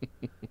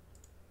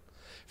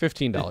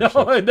 $15.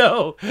 Oh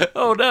no!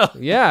 Oh no!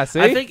 Yeah.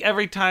 See. I think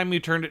every time you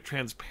turned it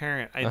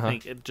transparent, I Uh-huh.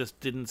 think it just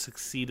didn't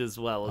succeed as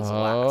well as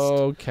last.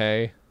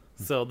 Okay.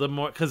 So the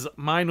more, because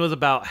mine was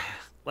about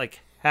like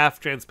half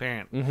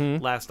transparent.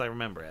 Mm-hmm. Last I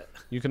remember it.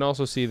 You can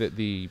also see that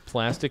the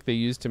plastic they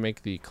use to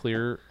make the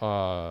clear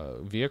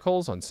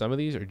vehicles on some of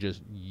these are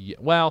just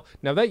well.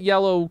 Now that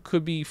yellow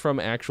could be from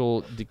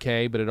actual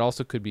decay, but it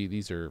also could be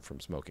these are from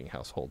smoking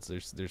households.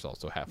 There's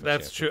also half. A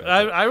That's chance true. that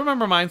that's it. I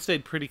remember mine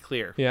stayed pretty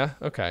clear. Yeah.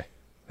 Okay.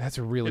 That's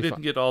a It really.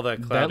 didn't get all that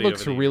That cloudy.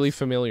 looks over the really years.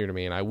 familiar to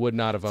me, and I would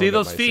not have owned See it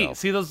those myself. feet?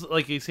 See those,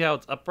 like, you see how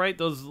it's upright?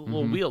 Those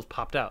little wheels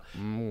popped out.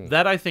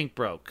 That I think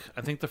broke.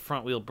 I think the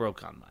front wheel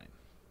broke on mine.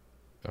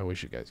 I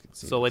wish you guys could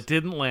see. So this. it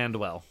didn't land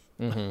well.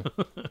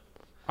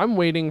 I'm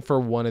waiting for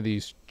one of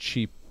these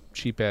cheap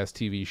ass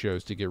TV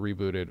shows to get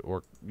rebooted,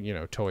 or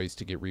toys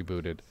to get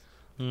rebooted.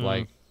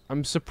 Like,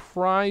 I'm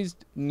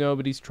surprised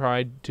nobody's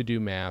tried to do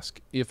Mask,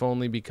 if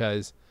only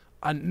because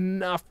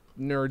enough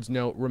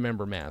nerds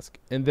remember Mask.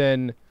 And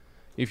then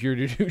if you're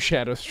to do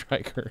Shadow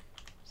Striker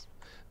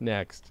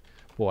next,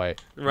 boy,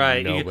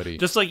 Right. nobody.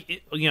 Just like,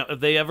 if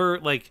they ever,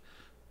 like,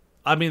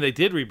 I mean, they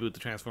did reboot the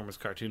Transformers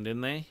cartoon,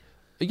 didn't they?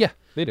 Yeah,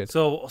 they did.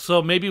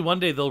 So maybe one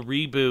day they'll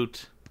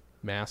reboot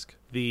Mask.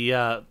 the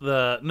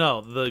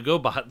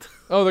GoBot.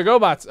 Oh, the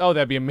GoBots. Oh,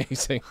 that'd be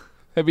amazing.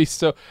 That'd be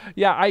so.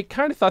 Yeah, I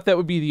kind of thought that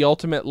would be the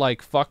ultimate,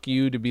 like, fuck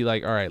you, to be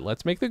like, all right,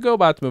 let's make the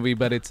GoBots movie,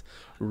 but it's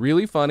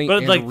really funny But,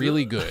 and like,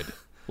 really good.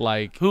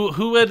 Like, Who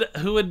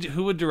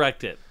would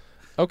direct it?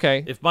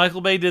 okay. If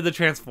Michael Bay did the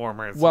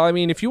Transformers. Well, I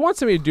mean, if you want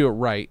somebody to do it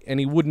right, and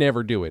he would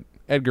never do it,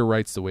 Edgar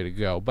Wright's the way to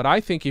go. But I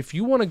think if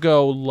you want to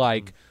go,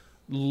 like,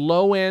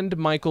 low-end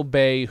Michael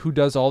Bay, who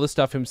does all the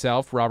stuff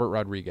himself, Robert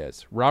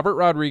Rodriguez. Robert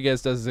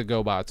Rodriguez does the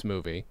GoBots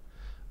movie.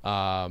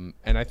 And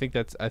I think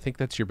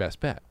that's your best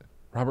bet.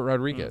 Robert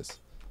Rodriguez.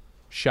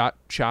 Shot,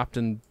 chopped,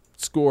 and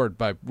scored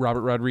by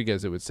Robert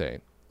Rodriguez, it would say.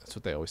 That's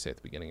what they always say at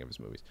the beginning of his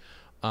movies.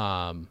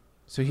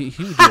 So he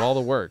would do all the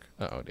work.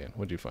 Uh-oh, Dan,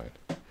 what'd you find?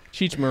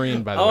 Cheech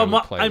Marine, by the way,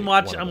 would play I'm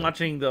one of I'm them.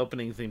 watching the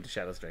opening theme to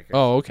Shadow Striker.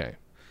 Oh, okay.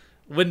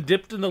 When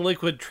dipped in the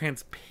liquid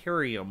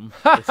transparium,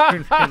 it's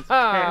turned transparent.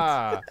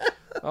 Ah.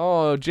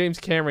 Oh, James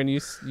Cameron,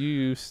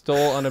 you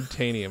stole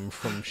unobtainium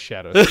from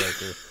Shadow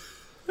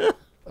Striker.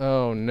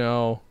 Oh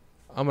no,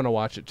 I'm gonna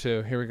watch it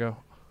too. Here we go.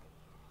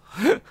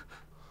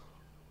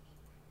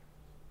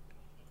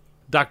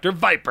 Dr.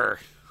 Viper.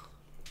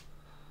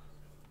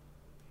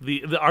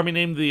 The army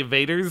named the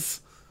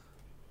Evaders.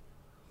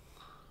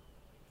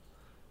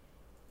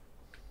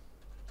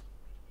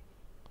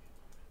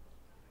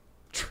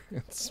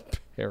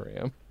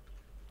 Transparium.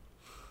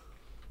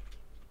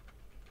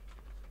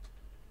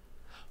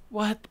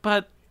 What?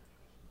 But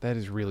That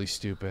is really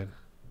stupid.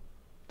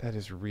 That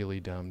is really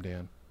dumb,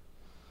 Dan.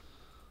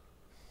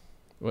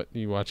 What, are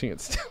you watching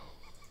it still?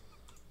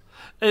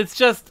 it's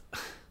just.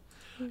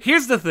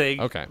 Here's the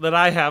thing Okay. that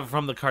I have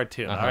from the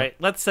cartoon. Uh-huh. All right,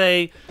 let's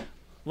say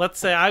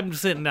I'm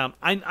sitting down.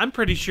 I'm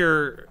pretty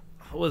sure.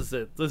 What was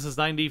it? This is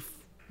 90.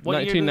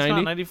 What year?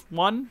 1990?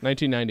 91.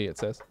 1990, it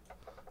says.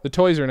 The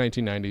toys are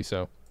 1990,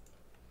 so.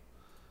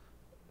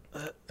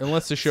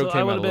 Unless the show So I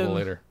came out a would've little been-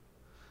 later.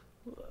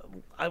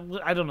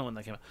 I don't know when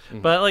that came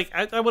out, but like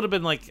I would have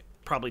been like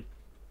probably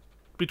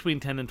between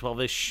 10 and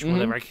 12ish,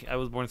 whatever. I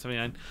was born in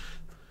 79.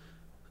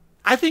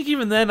 I think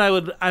even then I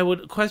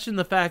would question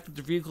the fact that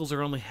the vehicles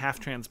are only half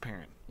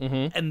transparent,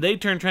 and they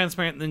turn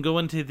transparent and then go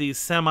into these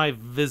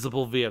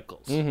semi-visible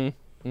vehicles.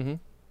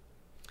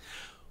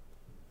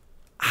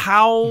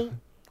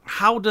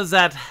 How does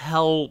that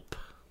help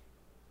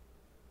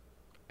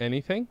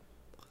Anything?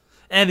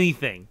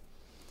 anything?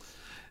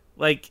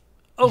 Like,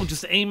 oh,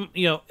 just aim.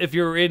 If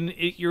you're in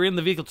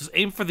the vehicle, just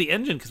aim for the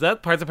engine because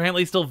that part's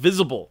apparently still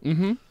visible.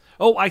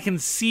 Oh, I can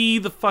see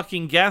the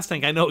fucking gas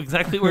tank. I know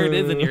exactly where it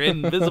is, and you're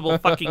in invisible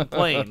fucking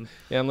plane.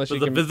 Yeah, unless with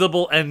you a can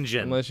visible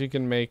engine. unless you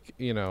can make,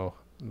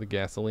 the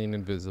gasoline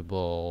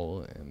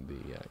invisible and the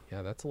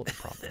yeah, that's a little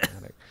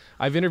problematic.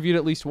 I've interviewed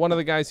at least one of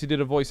the guys who did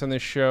a voice on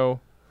this show.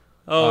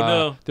 Oh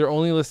no. They're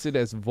only listed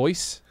as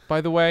voice, by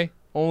the way.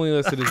 Only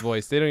listed as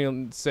voice. They don't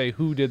even say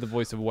who did the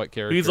voice of what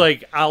character. He's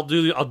like, I'll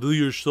do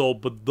your show,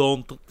 but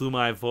don't do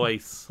my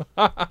voice.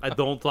 I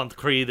don't want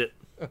credit.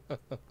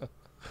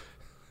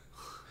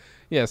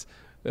 Yes.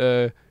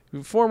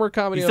 Former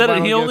comedy. He on said it.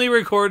 Violent He Guest- only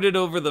recorded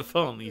over the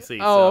phone. You see.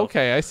 Oh, so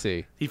okay. I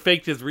see. He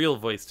faked his real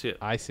voice too.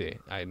 I see.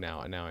 Now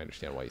I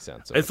understand why he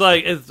sounds so. It's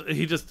like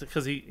he just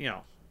because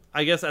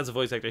I guess as a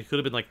voice actor he could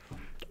have been like,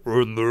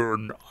 and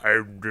then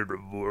I did a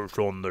voice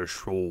on the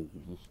show.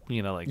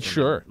 Like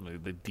Sure.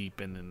 the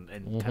deep and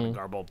kind of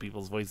garble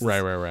people's voices.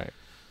 Right.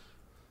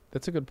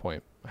 That's a good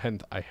point.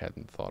 I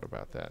hadn't thought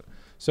about that.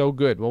 So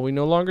good. Well, we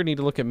no longer need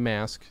to look at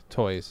mask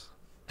toys.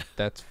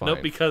 That's fine.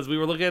 Nope, because we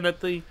were looking at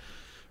the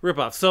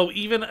ripoff. So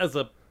even as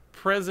a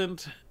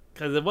present,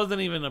 because it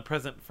wasn't even a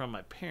present from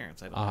my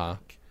parents, I don't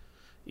think.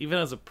 Even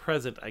as a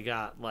present, I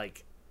got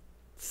like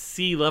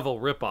C-level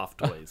ripoff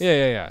toys.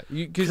 Yeah.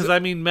 Because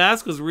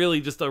Mask was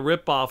really just a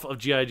ripoff of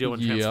G.I. Joe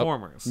and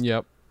Transformers.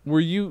 Yep. Were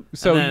you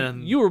so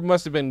then-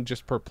 must have been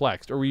just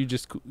perplexed, or were you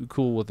just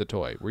cool with the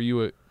toy? Were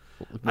you a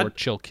more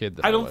chill kid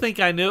than I don't was? think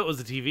I knew it was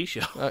a TV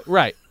show.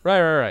 Right.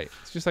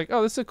 It's just like,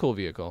 oh, this is a cool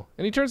vehicle,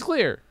 and he turns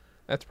clear.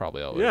 That's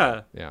probably all.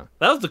 Yeah. Yeah.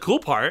 That was the cool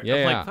part. Yeah, I'm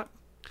yeah. like, fuck.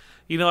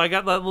 I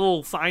got that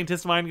little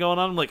scientist mind going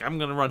on. I'm like, I'm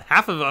gonna run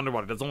half of it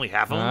underwater. Does only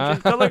half of them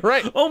change color?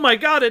 Right. Oh my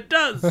god, it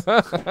does.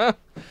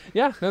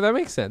 Yeah. No, that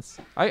makes sense.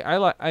 I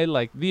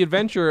like the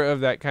adventure of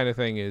that kind of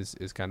thing is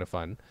kind of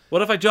fun.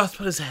 What if I just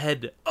put his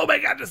head? Oh my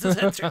god, does his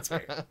head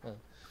transparent?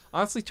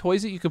 Honestly,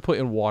 toys that you could put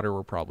in water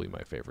were probably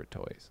my favorite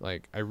toys.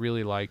 Like, I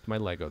really liked my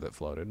Lego that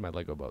floated, my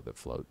Lego boat that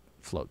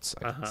floats.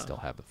 I still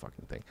have the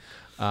fucking thing.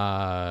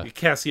 Your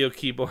Casio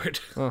keyboard.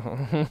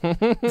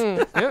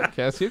 Yeah,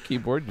 Casio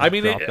keyboard. You I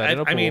mean, drop that in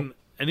a pool.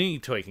 any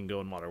toy can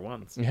go in water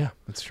once. Yeah,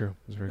 that's true.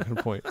 That's a very good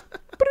point.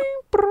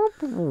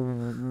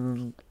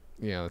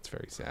 Yeah, that's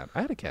very sad.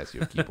 I had a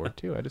Casio keyboard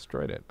too. I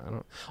destroyed it.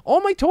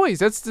 All my toys.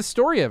 That's the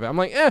story of it. I'm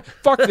like,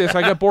 fuck this.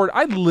 I got bored.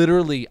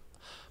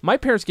 My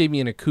parents gave me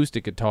an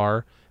acoustic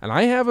guitar, and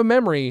I have a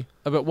memory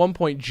of at one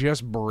point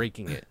just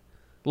breaking it,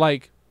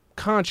 like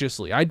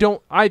consciously.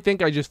 I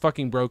think I just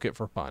fucking broke it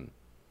for fun.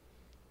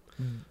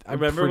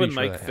 Remember when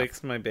Mike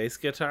fixed my bass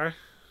guitar?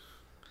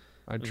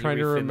 I'm When trying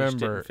to refinished it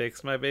remember. and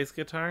fixed my bass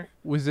guitar.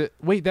 Was it?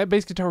 Wait, that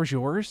bass guitar was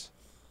yours?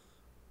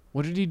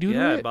 What did he do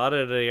Yeah, to I it? bought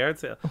it at a yard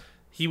sale.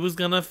 He was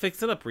gonna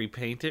fix it up,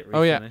 repaint it, refinish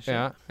Oh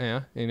yeah, it.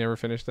 yeah. He never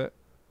finished it.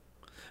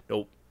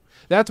 Nope.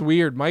 That's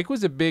weird. Mike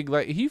was a big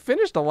he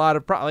finished a lot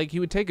of he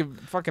would take a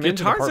fucking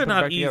engine Guitars apart, are put it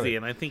not back easy, together.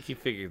 and I think he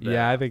figured that.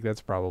 Yeah, I out. think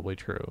that's probably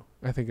true.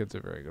 I think it's a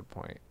very good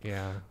point.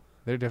 Yeah,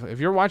 they're definitely. If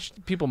you're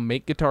watching people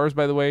make guitars,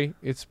 by the way,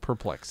 it's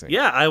perplexing.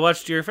 Yeah, I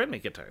watched your friend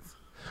make guitars.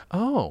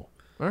 Oh,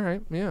 all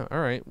right. Yeah, all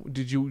right.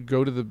 Did you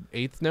go to the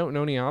Eighth Note in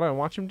Oneonta and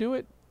watch him do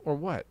it, or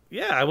what?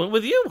 Yeah, I went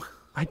with you.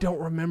 I don't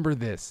remember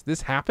this.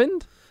 This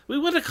happened? We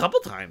went a couple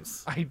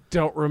times. I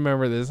don't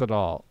remember this at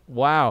all.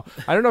 Wow.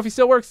 I don't know if he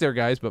still works there,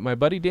 guys, but my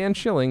buddy Dan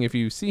Schilling, if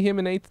you see him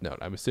in Eighth Note,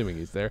 I'm assuming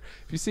he's there.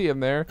 If you see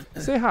him there,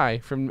 say hi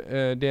from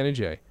Dan and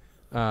Jay.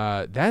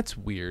 That's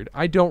weird.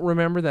 I don't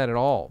remember that at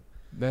all.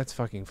 That's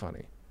fucking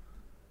funny.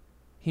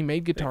 He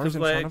made guitars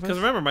in front of us? Because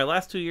remember, my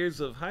last 2 years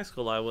of high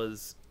school, I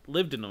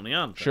lived in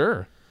Oneonta.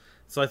 Sure.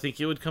 So I think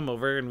he would come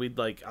over, and we'd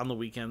on the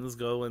weekends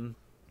go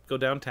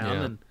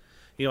downtown,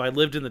 Yeah. and I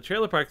lived in the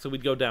trailer park, so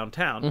we'd go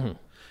downtown, Mm-hmm.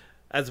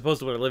 as opposed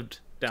to when I lived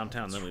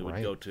downtown. That's then we would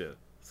right. go to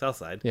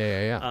Southside.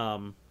 Yeah.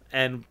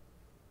 And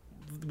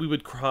we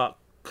would cut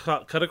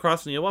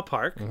across Neowa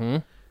Park, Mm-hmm.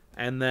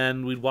 and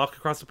then we'd walk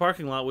across the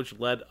parking lot, which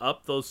led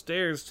up those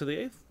stairs to the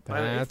eighth.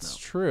 That's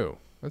true.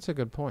 That's a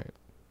good point.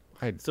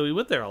 I'd So we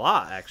went there a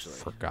lot, actually.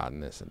 forgotten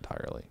this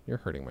entirely. You're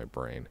hurting my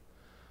brain.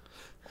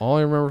 All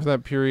I remember from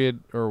that period,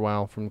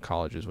 from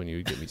college, is when you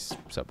would give me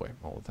Subway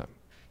all the time.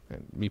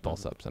 And meatball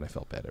subs, and I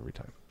felt bad every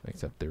time.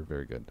 Except they were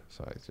very good.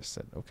 So I just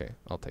said, okay,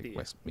 I'll take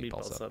my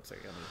meatball sub. subs.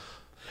 That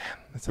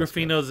sounds good.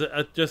 Rufino's,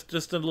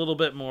 just a little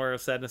bit more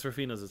sadness.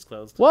 Rufino's is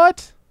closed.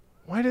 What?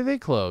 Why did they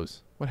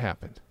close? What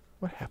happened?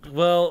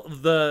 Well,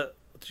 the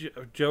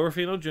Joe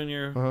Rufino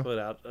Jr. Uh-huh. put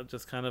out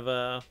just kind of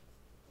a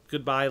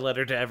goodbye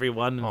letter to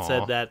everyone and Aw.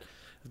 said that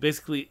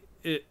basically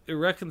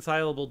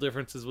irreconcilable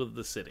differences with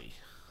the city.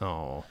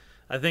 Oh,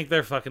 I think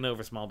they're fucking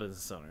over small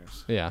business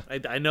owners. yeah,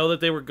 I know that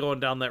they were going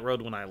down that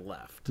road when I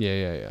left.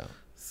 yeah.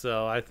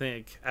 So I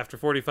think after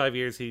 45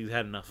 years, he's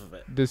had enough of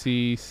it. Do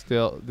they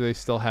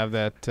still have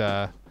that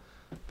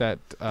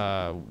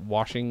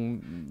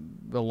washing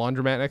the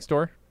laundromat next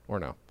door or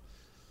no?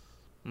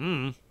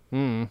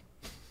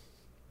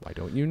 Why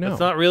don't you know? It's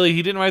not really.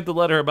 He didn't write the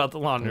letter about the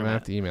I'm gonna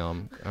have laundromat. to email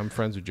him. I'm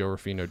friends with Joe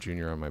Rufino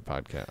Jr. on my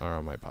podcast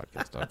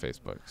on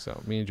Facebook.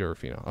 So me and Joe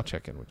Rufino, I'll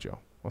check in with Joe.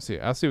 I'll see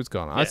what's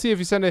going on. Yeah. I'll see if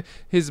you send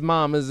his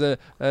mom is a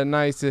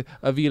nice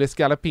Avila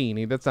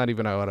Scalapini. That's not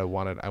even what I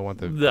wanted. I want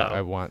the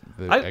eggplant.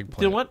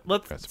 You know what?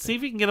 Let's recipe. see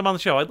if we can get him on the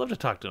show. I'd love to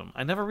talk to him.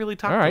 I never really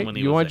talked All to right, him when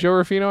he you was want there. Joe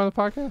Rufino on the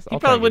podcast? He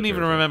probably wouldn't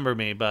even remember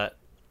me, but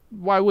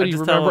Why would I he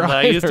just tell remember him that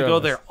I used to either go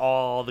of there us?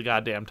 all the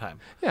goddamn time.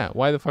 Yeah,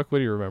 why the fuck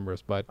would he remember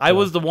us? But I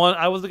was the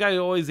guy who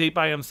always ate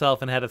by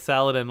himself and had a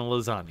salad and a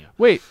lasagna.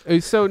 Wait,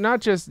 so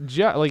not just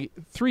like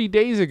 3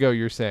 days ago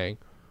you're saying?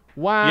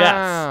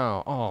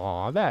 Wow.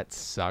 Aw, that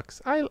sucks.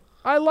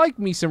 I like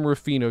me some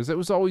Rufinos. That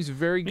was always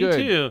very Me good.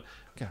 too.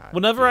 God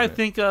Whenever I damn it.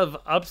 think of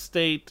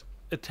upstate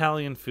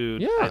Italian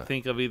food, Yeah. I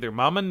think of either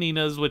Mama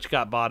Nina's, which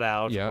got bought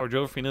out, Yeah. or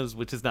Joe Rufino's,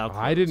 which is now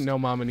closed. I didn't know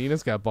Mama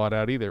Nina's got bought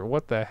out either.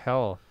 What the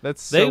hell?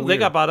 That's so They weird.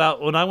 got bought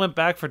out when I went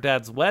back for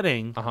Dad's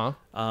wedding. Uh-huh.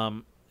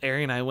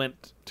 Ari and I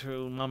went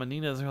to Mama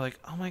Nina's. And we're like,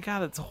 "Oh my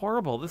god, it's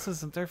horrible. This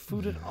isn't their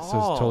food at all." So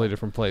it's a totally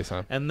different place,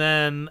 huh? And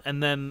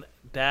then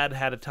Dad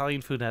had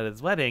Italian food at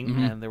his wedding,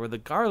 and there were the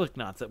garlic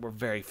knots that were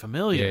very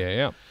familiar.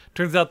 Yeah.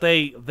 Turns out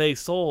they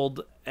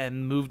sold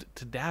and moved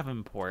to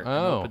Davenport and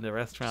Oh. opened a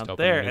restaurant Just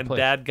opened a there, new and place.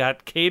 Dad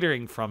got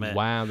catering from it.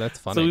 Wow, that's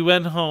funny. So we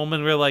went home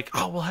and we are like,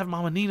 "Oh, we'll have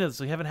Mama Nina's.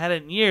 We haven't had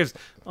it in years."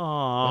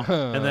 Aw.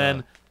 And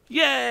then,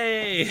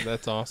 yay!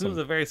 That's It was awesome.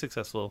 a very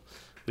successful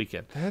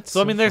weekend. That's so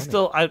I so mean, they're funny.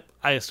 still.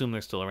 I assume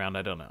they're still around.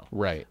 I don't know,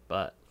 Right.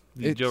 but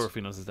It's- Joe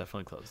Rufino's is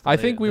definitely closed. I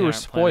think we were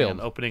aren't planning on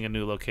spoiled. opening a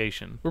new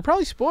location. We're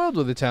probably spoiled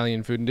with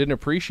Italian food and didn't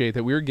appreciate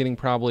that we were getting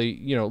probably,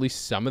 at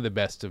least some of the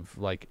best of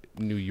like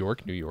New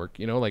York,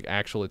 like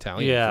actual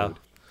Italian Yeah. food.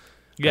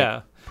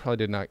 Yeah. Probably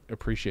did not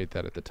appreciate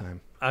that at the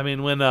time. I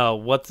mean, when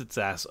What's Its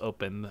Ass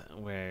opened,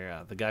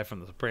 where the guy from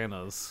The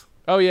Sopranos,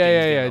 Oh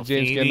yeah. James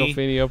James Gandolfini.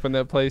 Gandolfini opened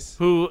that place.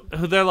 who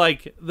they're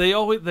like,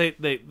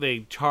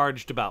 they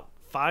charged about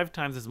 5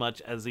 times as much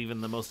as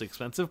even the most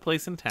expensive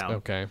place in town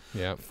Okay.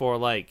 Yeah. for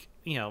like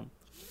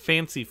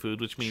fancy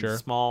food, which means Sure.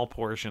 small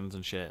portions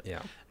and shit.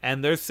 Yeah.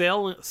 And their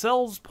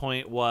sales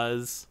point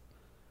was,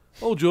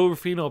 oh, Joe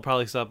Rufino will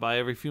probably stop by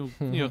every few,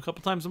 a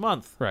couple times a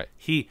month. Right.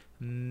 He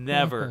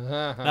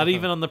never, not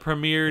even on the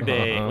premiere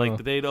day, like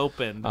the day it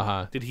opened,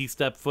 Uh-huh. did he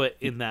step foot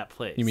in that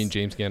place. You mean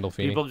James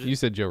Gandolfini? People- You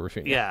said Joe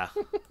Rufino. Yeah.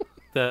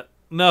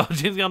 No,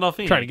 James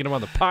Gandolfini. Trying to get him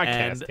on the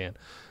podcast, And- Dan.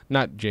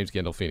 Not James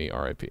Gandolfini,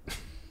 R.I.P.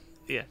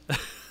 Yeah.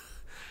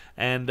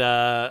 And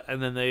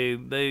then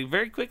they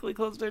very quickly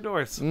closed their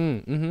doors.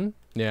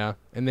 Yeah.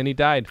 And then he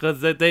died.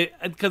 Because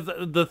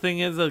the thing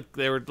is,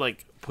 they were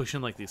like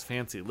pushing like these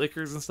fancy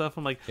liquors and stuff.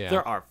 I'm like, Yeah.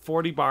 there are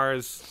 40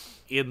 bars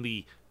in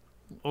the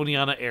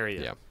Oneonta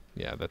area. Yeah.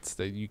 Yeah,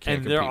 you can't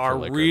And there compete for are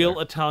liquor real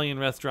there. Italian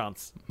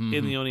restaurants in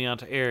the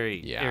Oneonta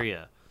Yeah.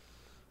 area.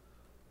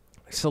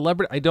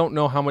 Celebrity. I don't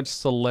know how much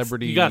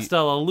celebrity. You got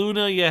Stella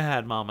Luna, you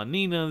had Mama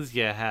Nina's,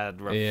 you had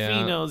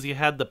Ruffino's, you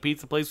had the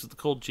pizza place with the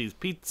cold cheese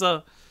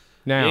pizza.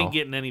 You now. ain't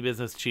getting any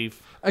business,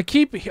 Chief.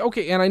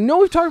 And I know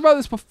we've talked about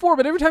this before,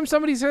 but every time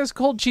somebody says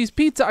cold cheese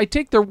pizza, I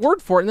take their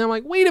word for it, and then I'm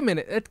like, wait a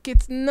minute,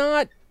 it's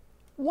not.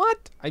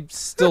 What? I'm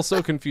still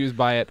so confused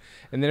by it.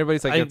 And then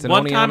everybody's like, "That's an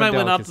One time Oneonta I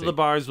went out to delicacy." the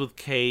bars with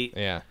Kate,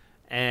 Yeah.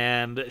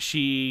 and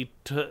she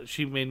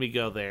made me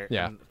go there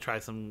Yeah. and try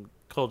some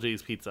cold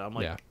cheese pizza. I'm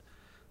like, Yeah.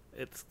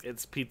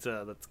 it's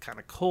pizza that's kind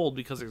of cold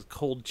because there's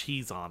cold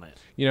cheese on it.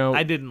 You know,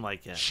 I didn't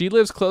like it. she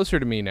lives closer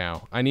to me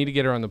now. I need to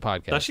get her on the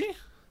podcast. Does she?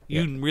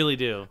 You really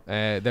do.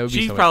 That would be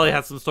She so much probably fun.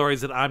 has some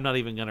stories that I'm not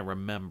even going to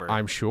remember.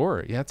 I'm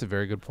sure. Yeah, that's a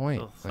very good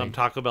point. Some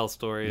Taco Bell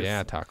stories.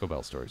 Yeah, Taco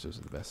Bell stories. Those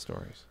are the best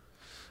stories.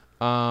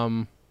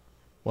 Well,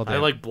 I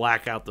Dan. like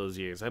black out those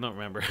years. I don't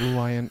remember. Ooh,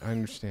 I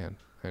understand.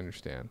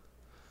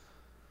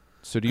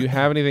 So, do you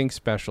have anything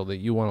special that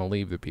you want to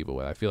leave the people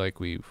with? I feel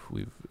like we've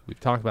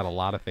talked about a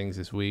lot of things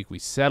this week. We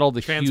settled a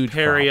huge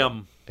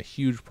problem. A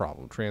huge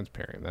problem.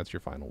 Transparium. That's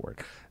your final word.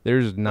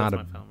 There's not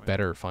That's a my final word.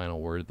 better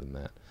final word than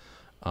that.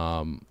 You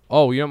know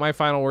what my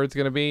final word's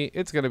going to be?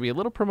 It's going to be a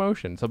little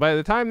promotion. So by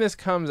the time this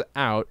comes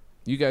out,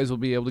 you guys will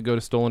be able to go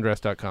to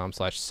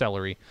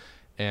stolendress.com/celery,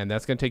 and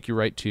that's going to take you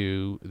right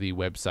to the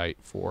website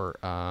for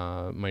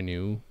my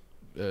new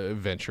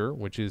venture,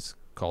 which is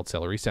called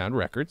Celery Sound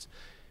Records.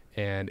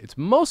 And it's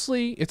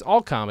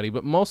all comedy,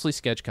 but mostly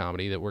sketch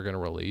comedy that we're going to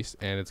release.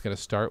 And it's going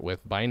to start with,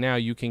 by now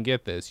you can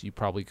get this. You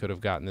probably could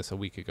have gotten this a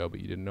week ago, but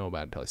you didn't know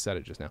about it until I said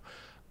it just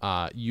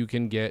now. You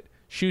can get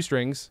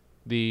Shoestrings,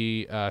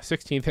 the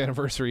 16th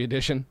anniversary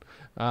edition,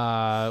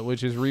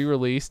 which is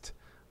re-released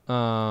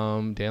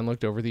Dan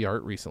looked over the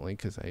art recently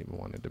because I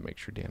wanted to make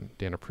sure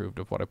Dan approved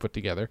of what I put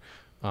together.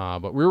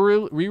 But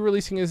we're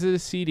re-releasing it as a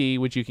CD,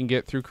 which you can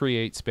get through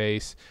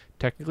CreateSpace,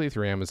 technically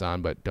through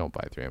Amazon, but don't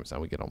buy it through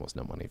Amazon. We get almost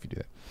no money if you do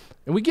that.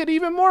 And we get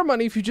even more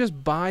money if you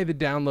just buy the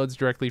downloads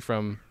directly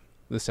from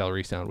the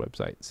Celery Sound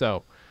website.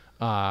 So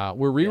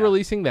we're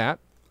re-releasing that.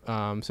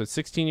 So it's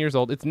 16 years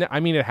old.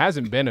 It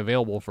hasn't been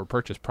available for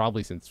purchase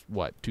probably since,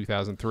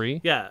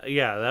 2003? Yeah,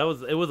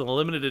 it was a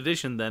limited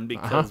edition then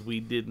because we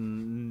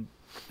didn't...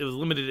 It was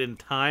limited in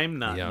time,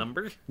 not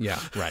number. Yeah,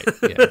 right.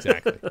 Yeah,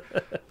 exactly.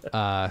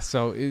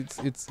 So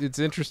it's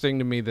interesting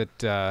to me that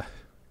that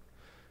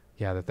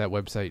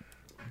website,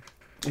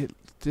 it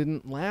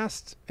didn't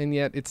last, and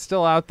yet it's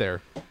still out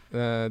there.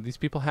 These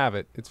people have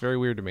it. It's very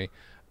weird to me.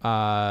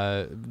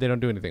 They don't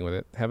do anything with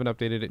it. Haven't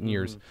updated it in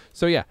years.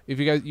 So yeah, if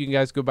you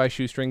guys go buy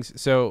Shoestrings.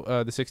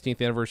 So the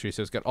 16th anniversary.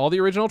 So it's got all the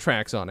original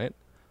tracks on it.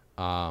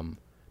 Not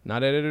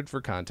edited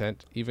for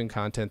content, even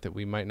content that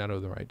we might not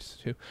owe the rights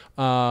to.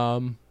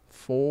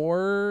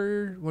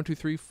 4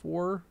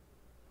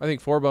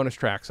 bonus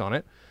tracks on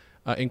it,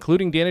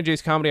 including Dan and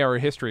Jay's Comedy Hour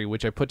history,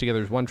 which I put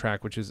together as one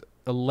track, which is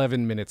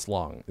 11 minutes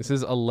long. This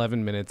is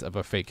 11 minutes of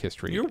a fake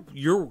history.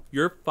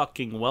 You're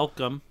fucking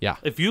welcome. Yeah.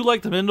 If you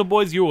like the Bindle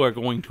Boys, you are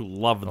going to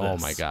love this. Oh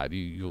my God,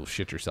 you'll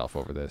shit yourself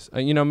over this.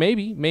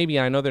 Maybe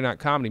I know they're not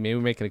comedy. Maybe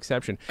we make an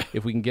exception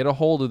if we can get a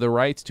hold of the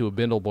rights to a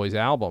Bindle Boys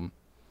album.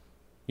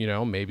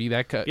 Maybe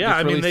that gets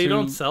they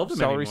don't sell them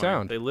Celery anymore.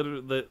 Sound. They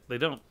literally they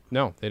don't.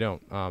 No, they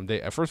don't. They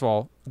first of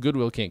all,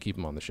 Goodwill can't keep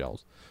them on the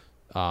shelves.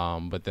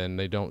 But then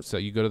they don't. So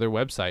you go to their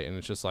website and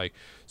it's just like,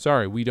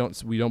 sorry, we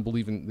don't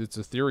believe in it's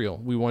ethereal.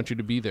 We want you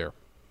to be there.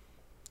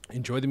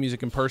 Enjoy the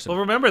music in person. Well,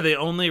 remember they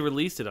only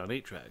released it on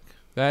 8-track.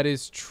 That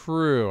is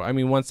true. I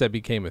mean, once that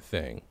became a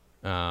thing,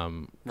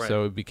 Right.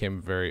 so it became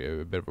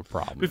a bit of a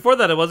problem. Before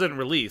that, it wasn't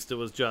released. It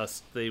was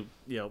just they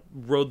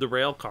rode the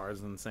rail cars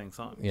and sang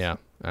songs. Yeah,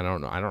 I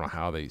don't know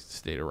how they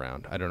stayed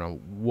around. I don't know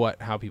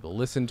how people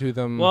listen to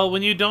them. Well,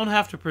 when you don't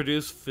have to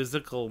produce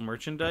physical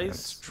merchandise,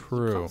 that's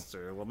true. Costs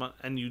are low,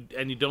 and you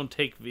don't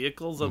take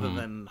vehicles other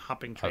than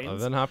hopping trains. Other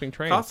than hopping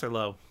trains, costs are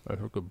low.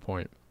 That's a good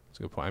point.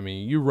 I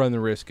mean, you run the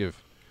risk of,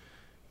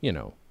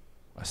 a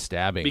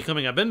stabbing,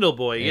 becoming a Bindle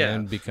Boy.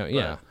 Yeah,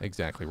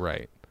 exactly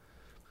right.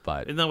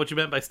 But isn't that what you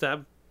meant by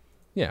stab?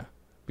 Yeah,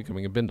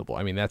 becoming a Bindle Boy.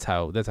 I mean, that's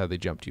how they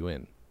jumped you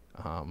in.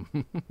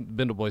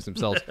 Bindle Boys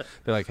themselves,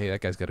 they're like, hey, that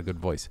guy's got a good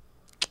voice.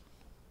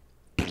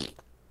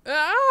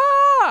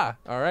 Ah!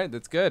 All right,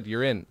 that's good.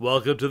 You're in.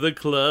 Welcome to the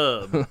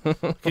club.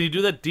 Can you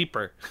do that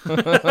deeper?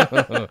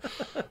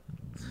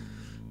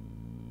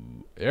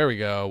 There we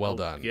go. Well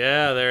done.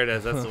 Yeah, there it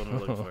is. That's the one we're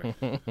looking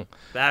for.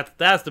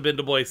 That's the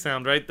Bindle Boy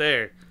sound right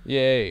there.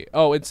 Yay.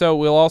 Oh, and so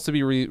we'll also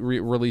be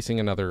releasing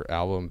another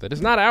album that is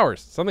not ours.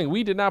 Something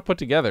we did not put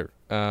together.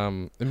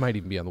 It might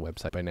even be on the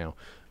website by now.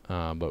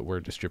 But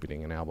we're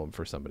distributing an album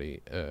for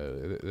somebody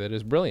that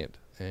is brilliant.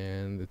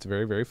 And it's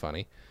very, very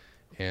funny.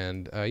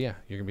 And, you're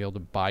going to be able to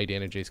buy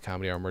Dan and Jay's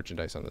Comedy Hour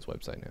merchandise on this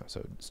website now.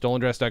 So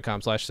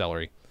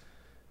stolendress.com/celery.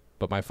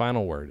 But my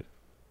final word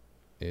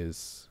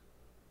is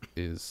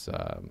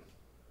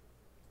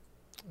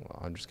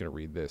well, I'm just going to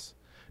read this.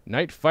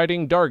 Night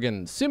Fighting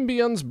Dargan,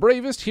 Symbion's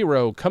bravest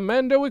hero,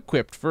 commando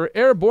equipped for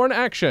airborne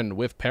action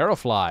with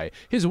Parafly,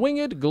 his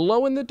winged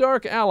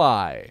glow-in-the-dark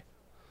ally.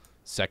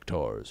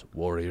 Sectors,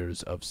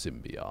 warriors of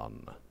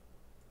Symbion.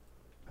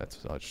 That's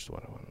just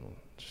what I want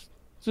to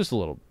just a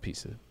little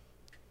piece of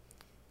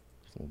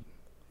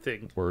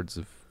thing. Words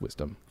of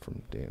wisdom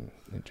from Dan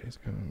and Jay's.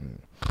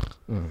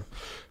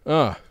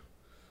 All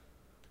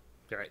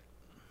right.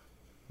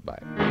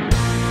 Bye.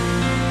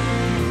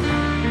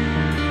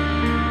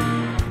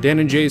 Dan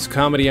and Jay's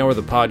Comedy Hour,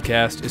 the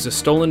podcast, is a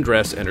Stolen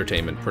Dress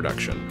Entertainment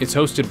production. It's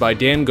hosted by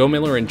Dan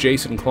Gomiller and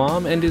Jason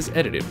Klom and is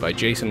edited by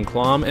Jason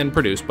Klom and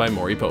produced by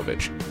Maury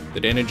Povich. The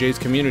Dan and Jay's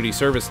Community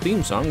Service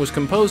theme song was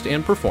composed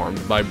and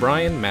performed by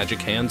Brian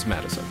Magic Hands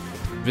Madison.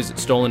 Visit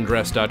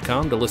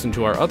stolendress.com to listen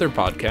to our other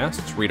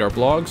podcasts, read our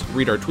blogs,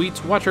 read our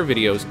tweets, watch our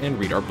videos, and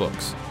read our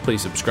books.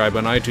 Please subscribe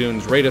on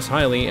iTunes, rate us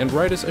highly, and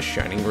write us a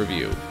shining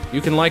review. You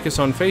can like us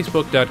on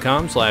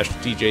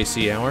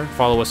facebook.com/DJCHour,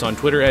 follow us on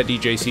Twitter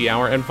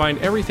 @DJCHour, and find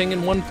everything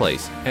in one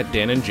place at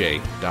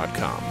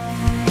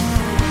danandjay.com.